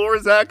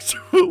Balor's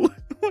actual...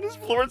 What is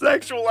Balor's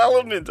actual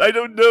element? I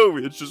don't know.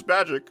 It's just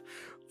magic.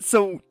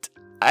 So,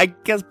 I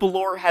guess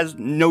Balor has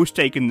no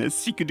stake in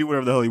this. He can do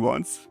whatever the hell he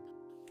wants.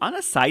 On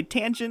a side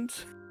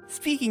tangent,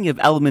 speaking of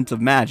element of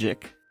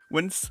magic,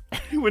 when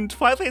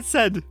Twilight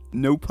said,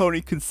 no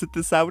pony could sit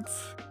this out,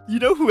 you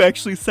know who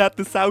actually sat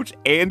this out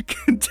and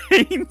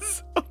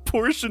contains a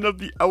portion of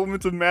the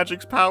element of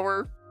magic's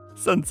power?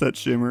 Sunset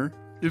Shimmer.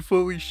 If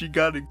only she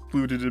got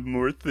included in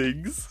more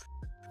things.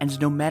 And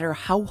no matter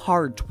how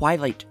hard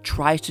Twilight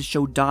tries to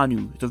show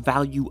Danu the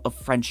value of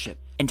friendship,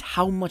 and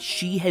how much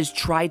she has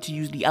tried to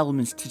use the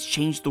elements to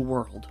change the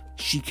world,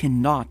 she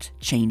cannot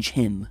change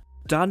him.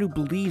 Danu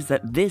believes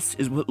that this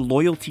is what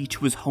loyalty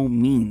to his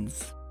home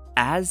means.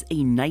 As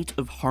a Knight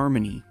of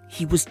Harmony,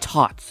 he was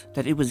taught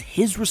that it was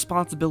his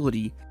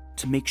responsibility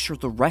to make sure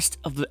the rest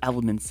of the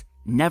elements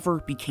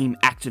never became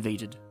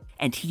activated,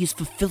 and he is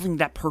fulfilling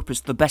that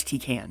purpose the best he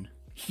can.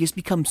 He has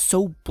become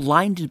so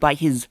blinded by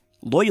his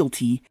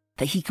loyalty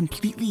that he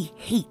completely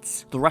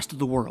hates the rest of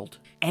the world.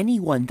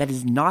 Anyone that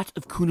is not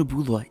of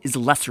Kunabula is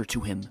lesser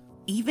to him.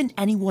 Even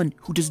anyone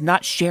who does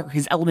not share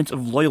his element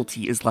of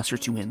loyalty is lesser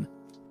to him.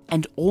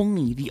 And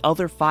only the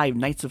other 5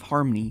 Knights of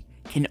Harmony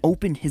can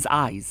open his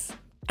eyes.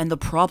 And the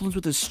problems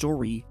with this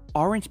story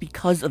aren't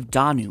because of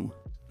Danu.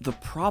 The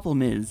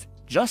problem is,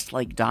 just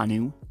like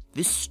Danu,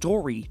 this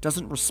story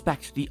doesn't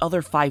respect the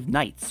other 5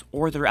 knights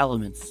or their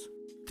elements.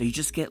 They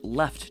just get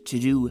left to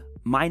do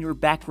minor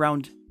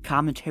background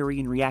commentary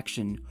and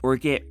reaction, or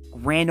get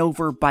ran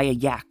over by a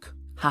yak.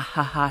 Ha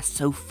ha ha,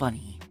 so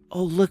funny.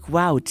 Oh look,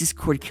 wow,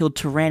 Discord killed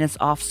Tyrannus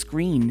off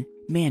screen.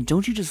 Man,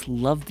 don't you just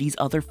love these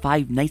other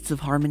 5 Knights of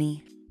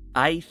Harmony?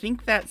 I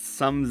think that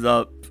sums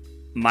up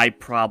my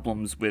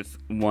problems with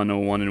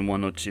 101 and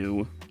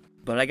 102.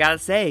 But I gotta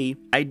say,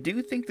 I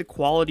do think the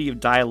quality of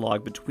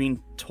dialogue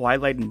between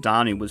Twilight and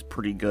Danu was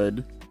pretty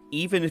good.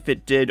 even if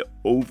it did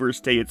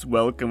overstay its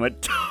welcome a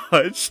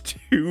touch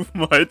too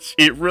much,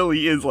 it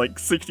really is like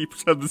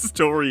 60% of the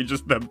story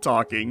just them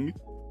talking.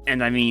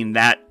 And I mean,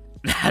 that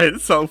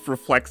itself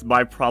reflects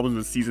my problems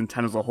with Season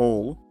 10 as a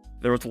whole.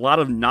 There was a lot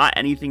of not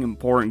anything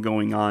important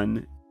going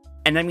on.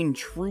 And I mean,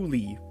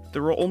 truly,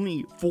 there were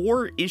only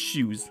 4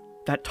 issues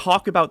that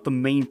talk about the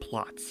main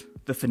plots.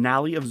 The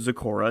finale of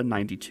Zecora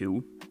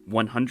 92,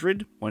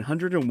 100,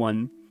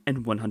 101,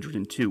 and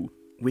 102.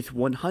 With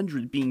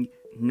 100 being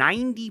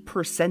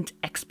 90%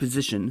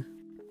 exposition,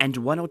 and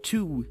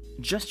 102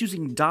 just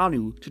using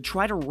Danu to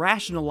try to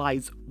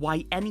rationalize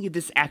why any of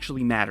this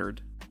actually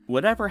mattered.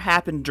 Whatever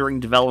happened during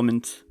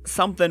development,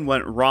 something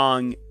went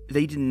wrong.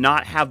 They did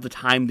not have the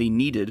time they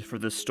needed for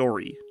this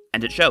story,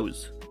 and it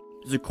shows.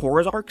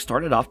 Zecora's arc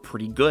started off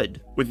pretty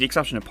good, with the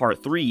exception of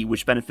Part 3,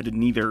 which benefited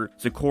neither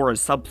Zecora's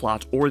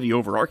subplot or the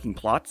overarching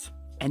plots.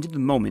 And in the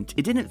moment,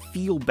 it didn't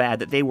feel bad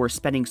that they were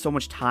spending so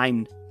much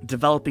time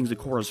developing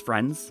Zecora's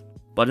friends,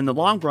 but in the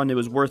long run it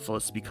was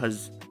worthless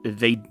because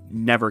they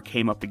never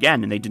came up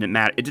again and it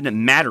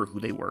didn't matter who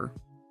they were.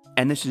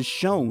 And this is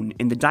shown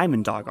in the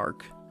Diamond Dog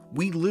arc.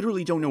 We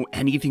literally don't know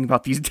anything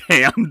about these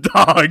damn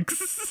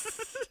dogs.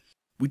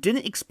 We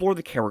didn't explore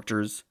the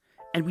characters,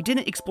 and we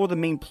didn't explore the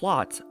main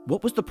plot.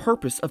 What was the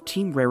purpose of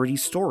Team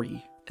Rarity's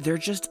story? They're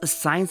just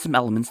assigned some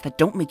elements that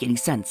don't make any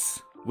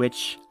sense.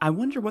 Which, I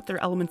wonder what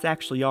their elements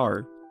actually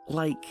are.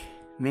 Like,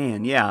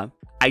 man, yeah.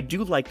 I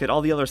do like that all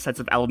the other sets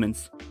of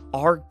elements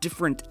are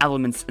different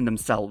elements in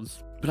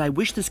themselves. But I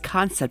wish this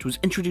concept was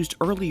introduced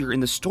earlier in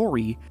the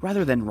story,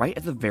 rather than right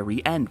at the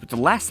very end with the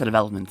last set of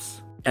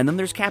elements. And then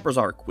there's Capra's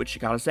arc, which I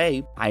gotta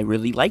say, I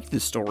really liked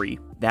this story.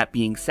 That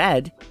being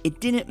said, it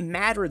didn't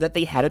matter that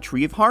they had a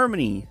Tree of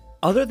Harmony.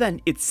 Other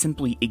than it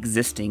simply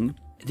existing,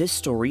 this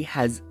story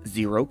has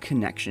zero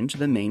connection to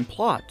the main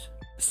plot.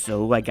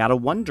 So I gotta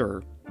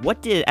wonder,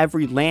 what did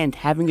every land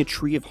having a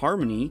Tree of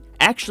Harmony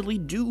actually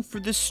do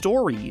for this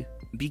story?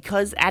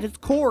 Because at its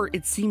core,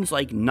 it seems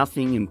like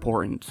nothing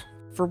important.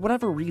 For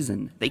whatever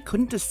reason, they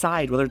couldn't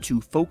decide whether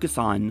to focus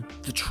on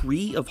the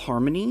Tree of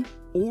Harmony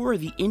or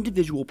the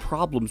individual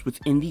problems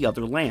within the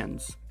other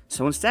lands.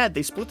 So instead,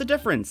 they split the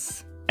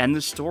difference, and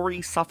the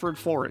story suffered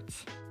for it.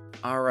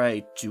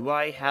 Alright, do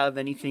I have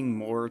anything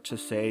more to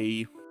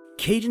say?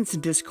 Cadence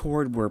and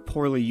Discord were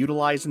poorly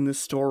utilized in this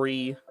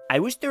story. I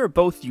wish they were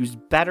both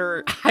used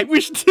better. I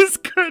wish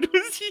Discord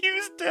was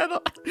used at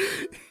all.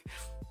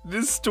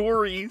 This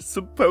story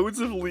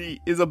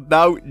supposedly is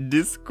about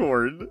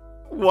Discord.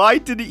 Why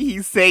didn't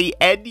he say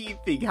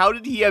anything? How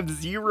did he have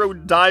zero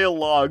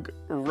dialogue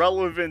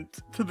relevant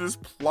to this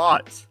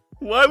plot?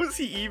 Why was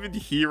he even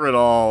here at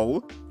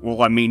all?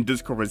 Well, I mean,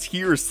 Discord was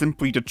here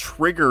simply to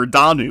trigger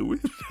Danu.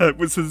 That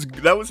was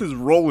his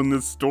role in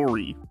this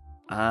story.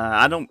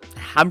 I'm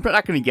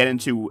not gonna get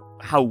into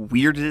how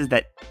weird it is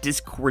that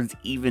Discord's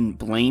even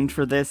blamed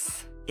for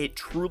this. It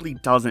truly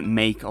doesn't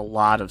make a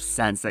lot of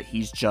sense that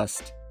he's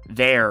just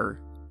there,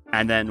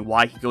 and then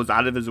why he goes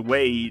out of his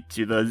way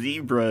to the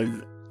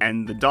zebras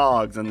and the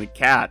dogs and the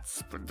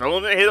cats, but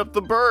don't hit up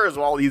the birds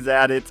while he's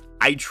at it.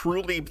 I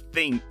truly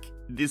think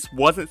this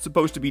wasn't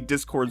supposed to be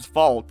Discord's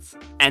fault,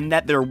 and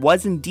that there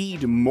was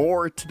indeed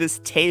more to this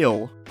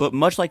tale, but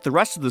much like the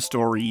rest of the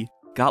story,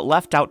 got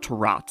left out to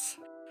rot.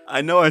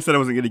 I know I said I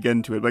wasn't going to get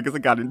into it, but I guess I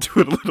got into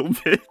it a little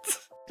bit.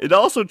 It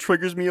also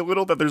triggers me a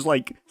little that there's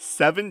like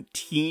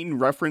 17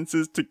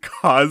 references to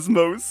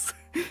Cosmos,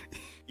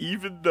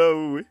 even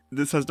though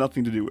this has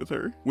nothing to do with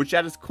her, which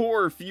at its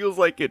core feels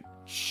like it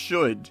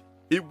should.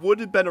 It would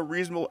have been a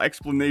reasonable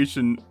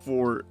explanation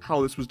for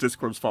how this was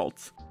Discord's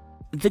fault.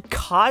 The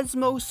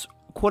Cosmos,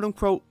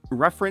 quote-unquote,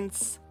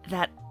 reference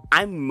that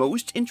I'm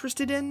most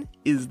interested in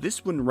is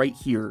this one right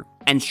here.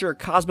 And sure,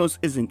 Cosmos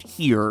isn't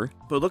here,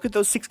 but look at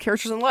those 6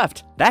 characters on the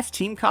left. That's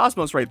Team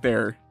Cosmos right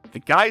there. The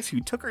guys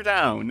who took her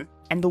down.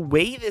 And the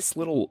way this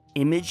little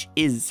image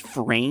is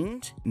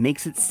framed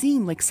makes it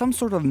seem like some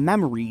sort of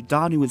memory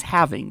Danu is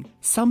having.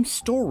 Some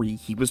story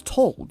he was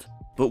told.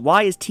 But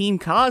why is Team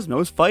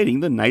Cosmos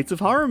fighting the Knights of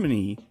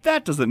Harmony?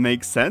 That doesn't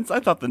make sense. I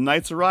thought the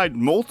Knights arrived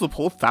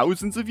multiple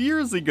thousands of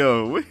years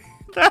ago.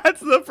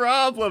 That's the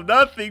problem.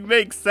 Nothing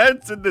makes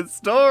sense in this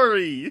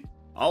story.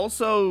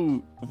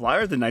 Also, why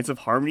are the Knights of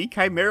Harmony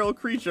chimeral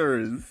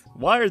creatures?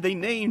 Why are they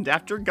named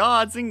after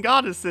gods and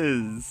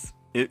goddesses?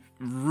 It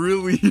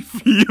really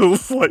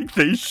feels like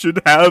they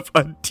should have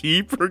a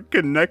deeper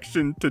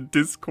connection to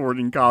Discord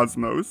and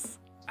Cosmos.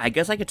 I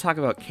guess I could talk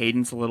about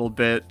Cadence a little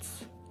bit.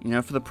 You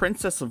know, for the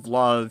Princess of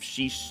Love,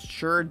 she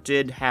sure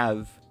did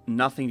have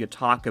nothing to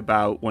talk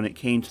about when it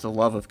came to the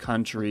love of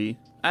country.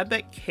 I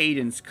bet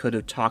Cadence could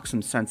have talked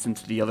some sense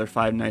into the other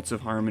 5 Knights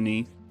of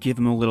Harmony, give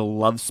him a little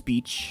love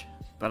speech.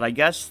 But I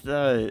guess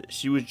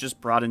she was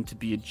just brought in to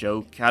be a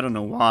joke. I don't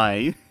know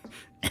why.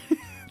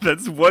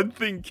 That's one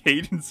thing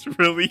Cadence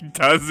really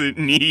doesn't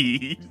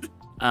need.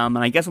 And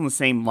I guess on the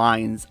same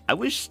lines, I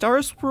wish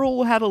Star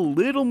Swirl had a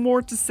little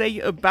more to say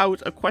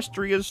about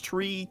Equestria's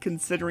tree,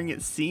 considering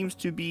it seems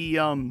to be,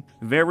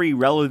 very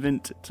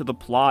relevant to the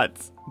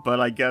plot, but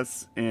I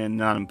guess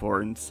not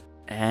important.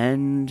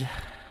 And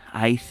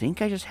I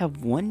think I just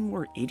have one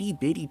more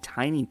itty-bitty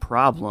tiny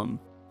problem,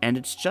 and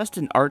it's just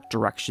an art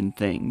direction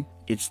thing.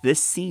 It's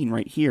this scene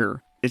right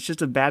here. It's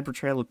just a bad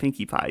portrayal of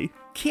Pinkie Pie.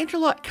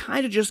 Canterlot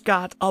kinda just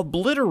got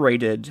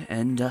obliterated,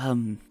 and,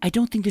 I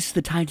don't think this is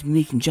the time to be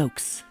making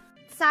jokes.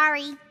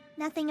 Sorry,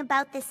 nothing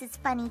about this is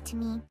funny to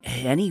me.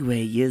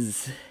 Anyway,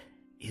 is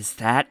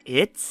that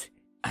it?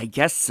 I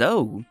guess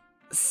so.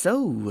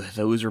 So,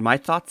 those are my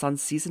thoughts on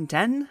Season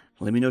 10.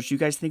 Let me know what you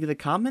guys think in the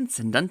comments,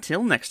 and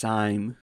until next time.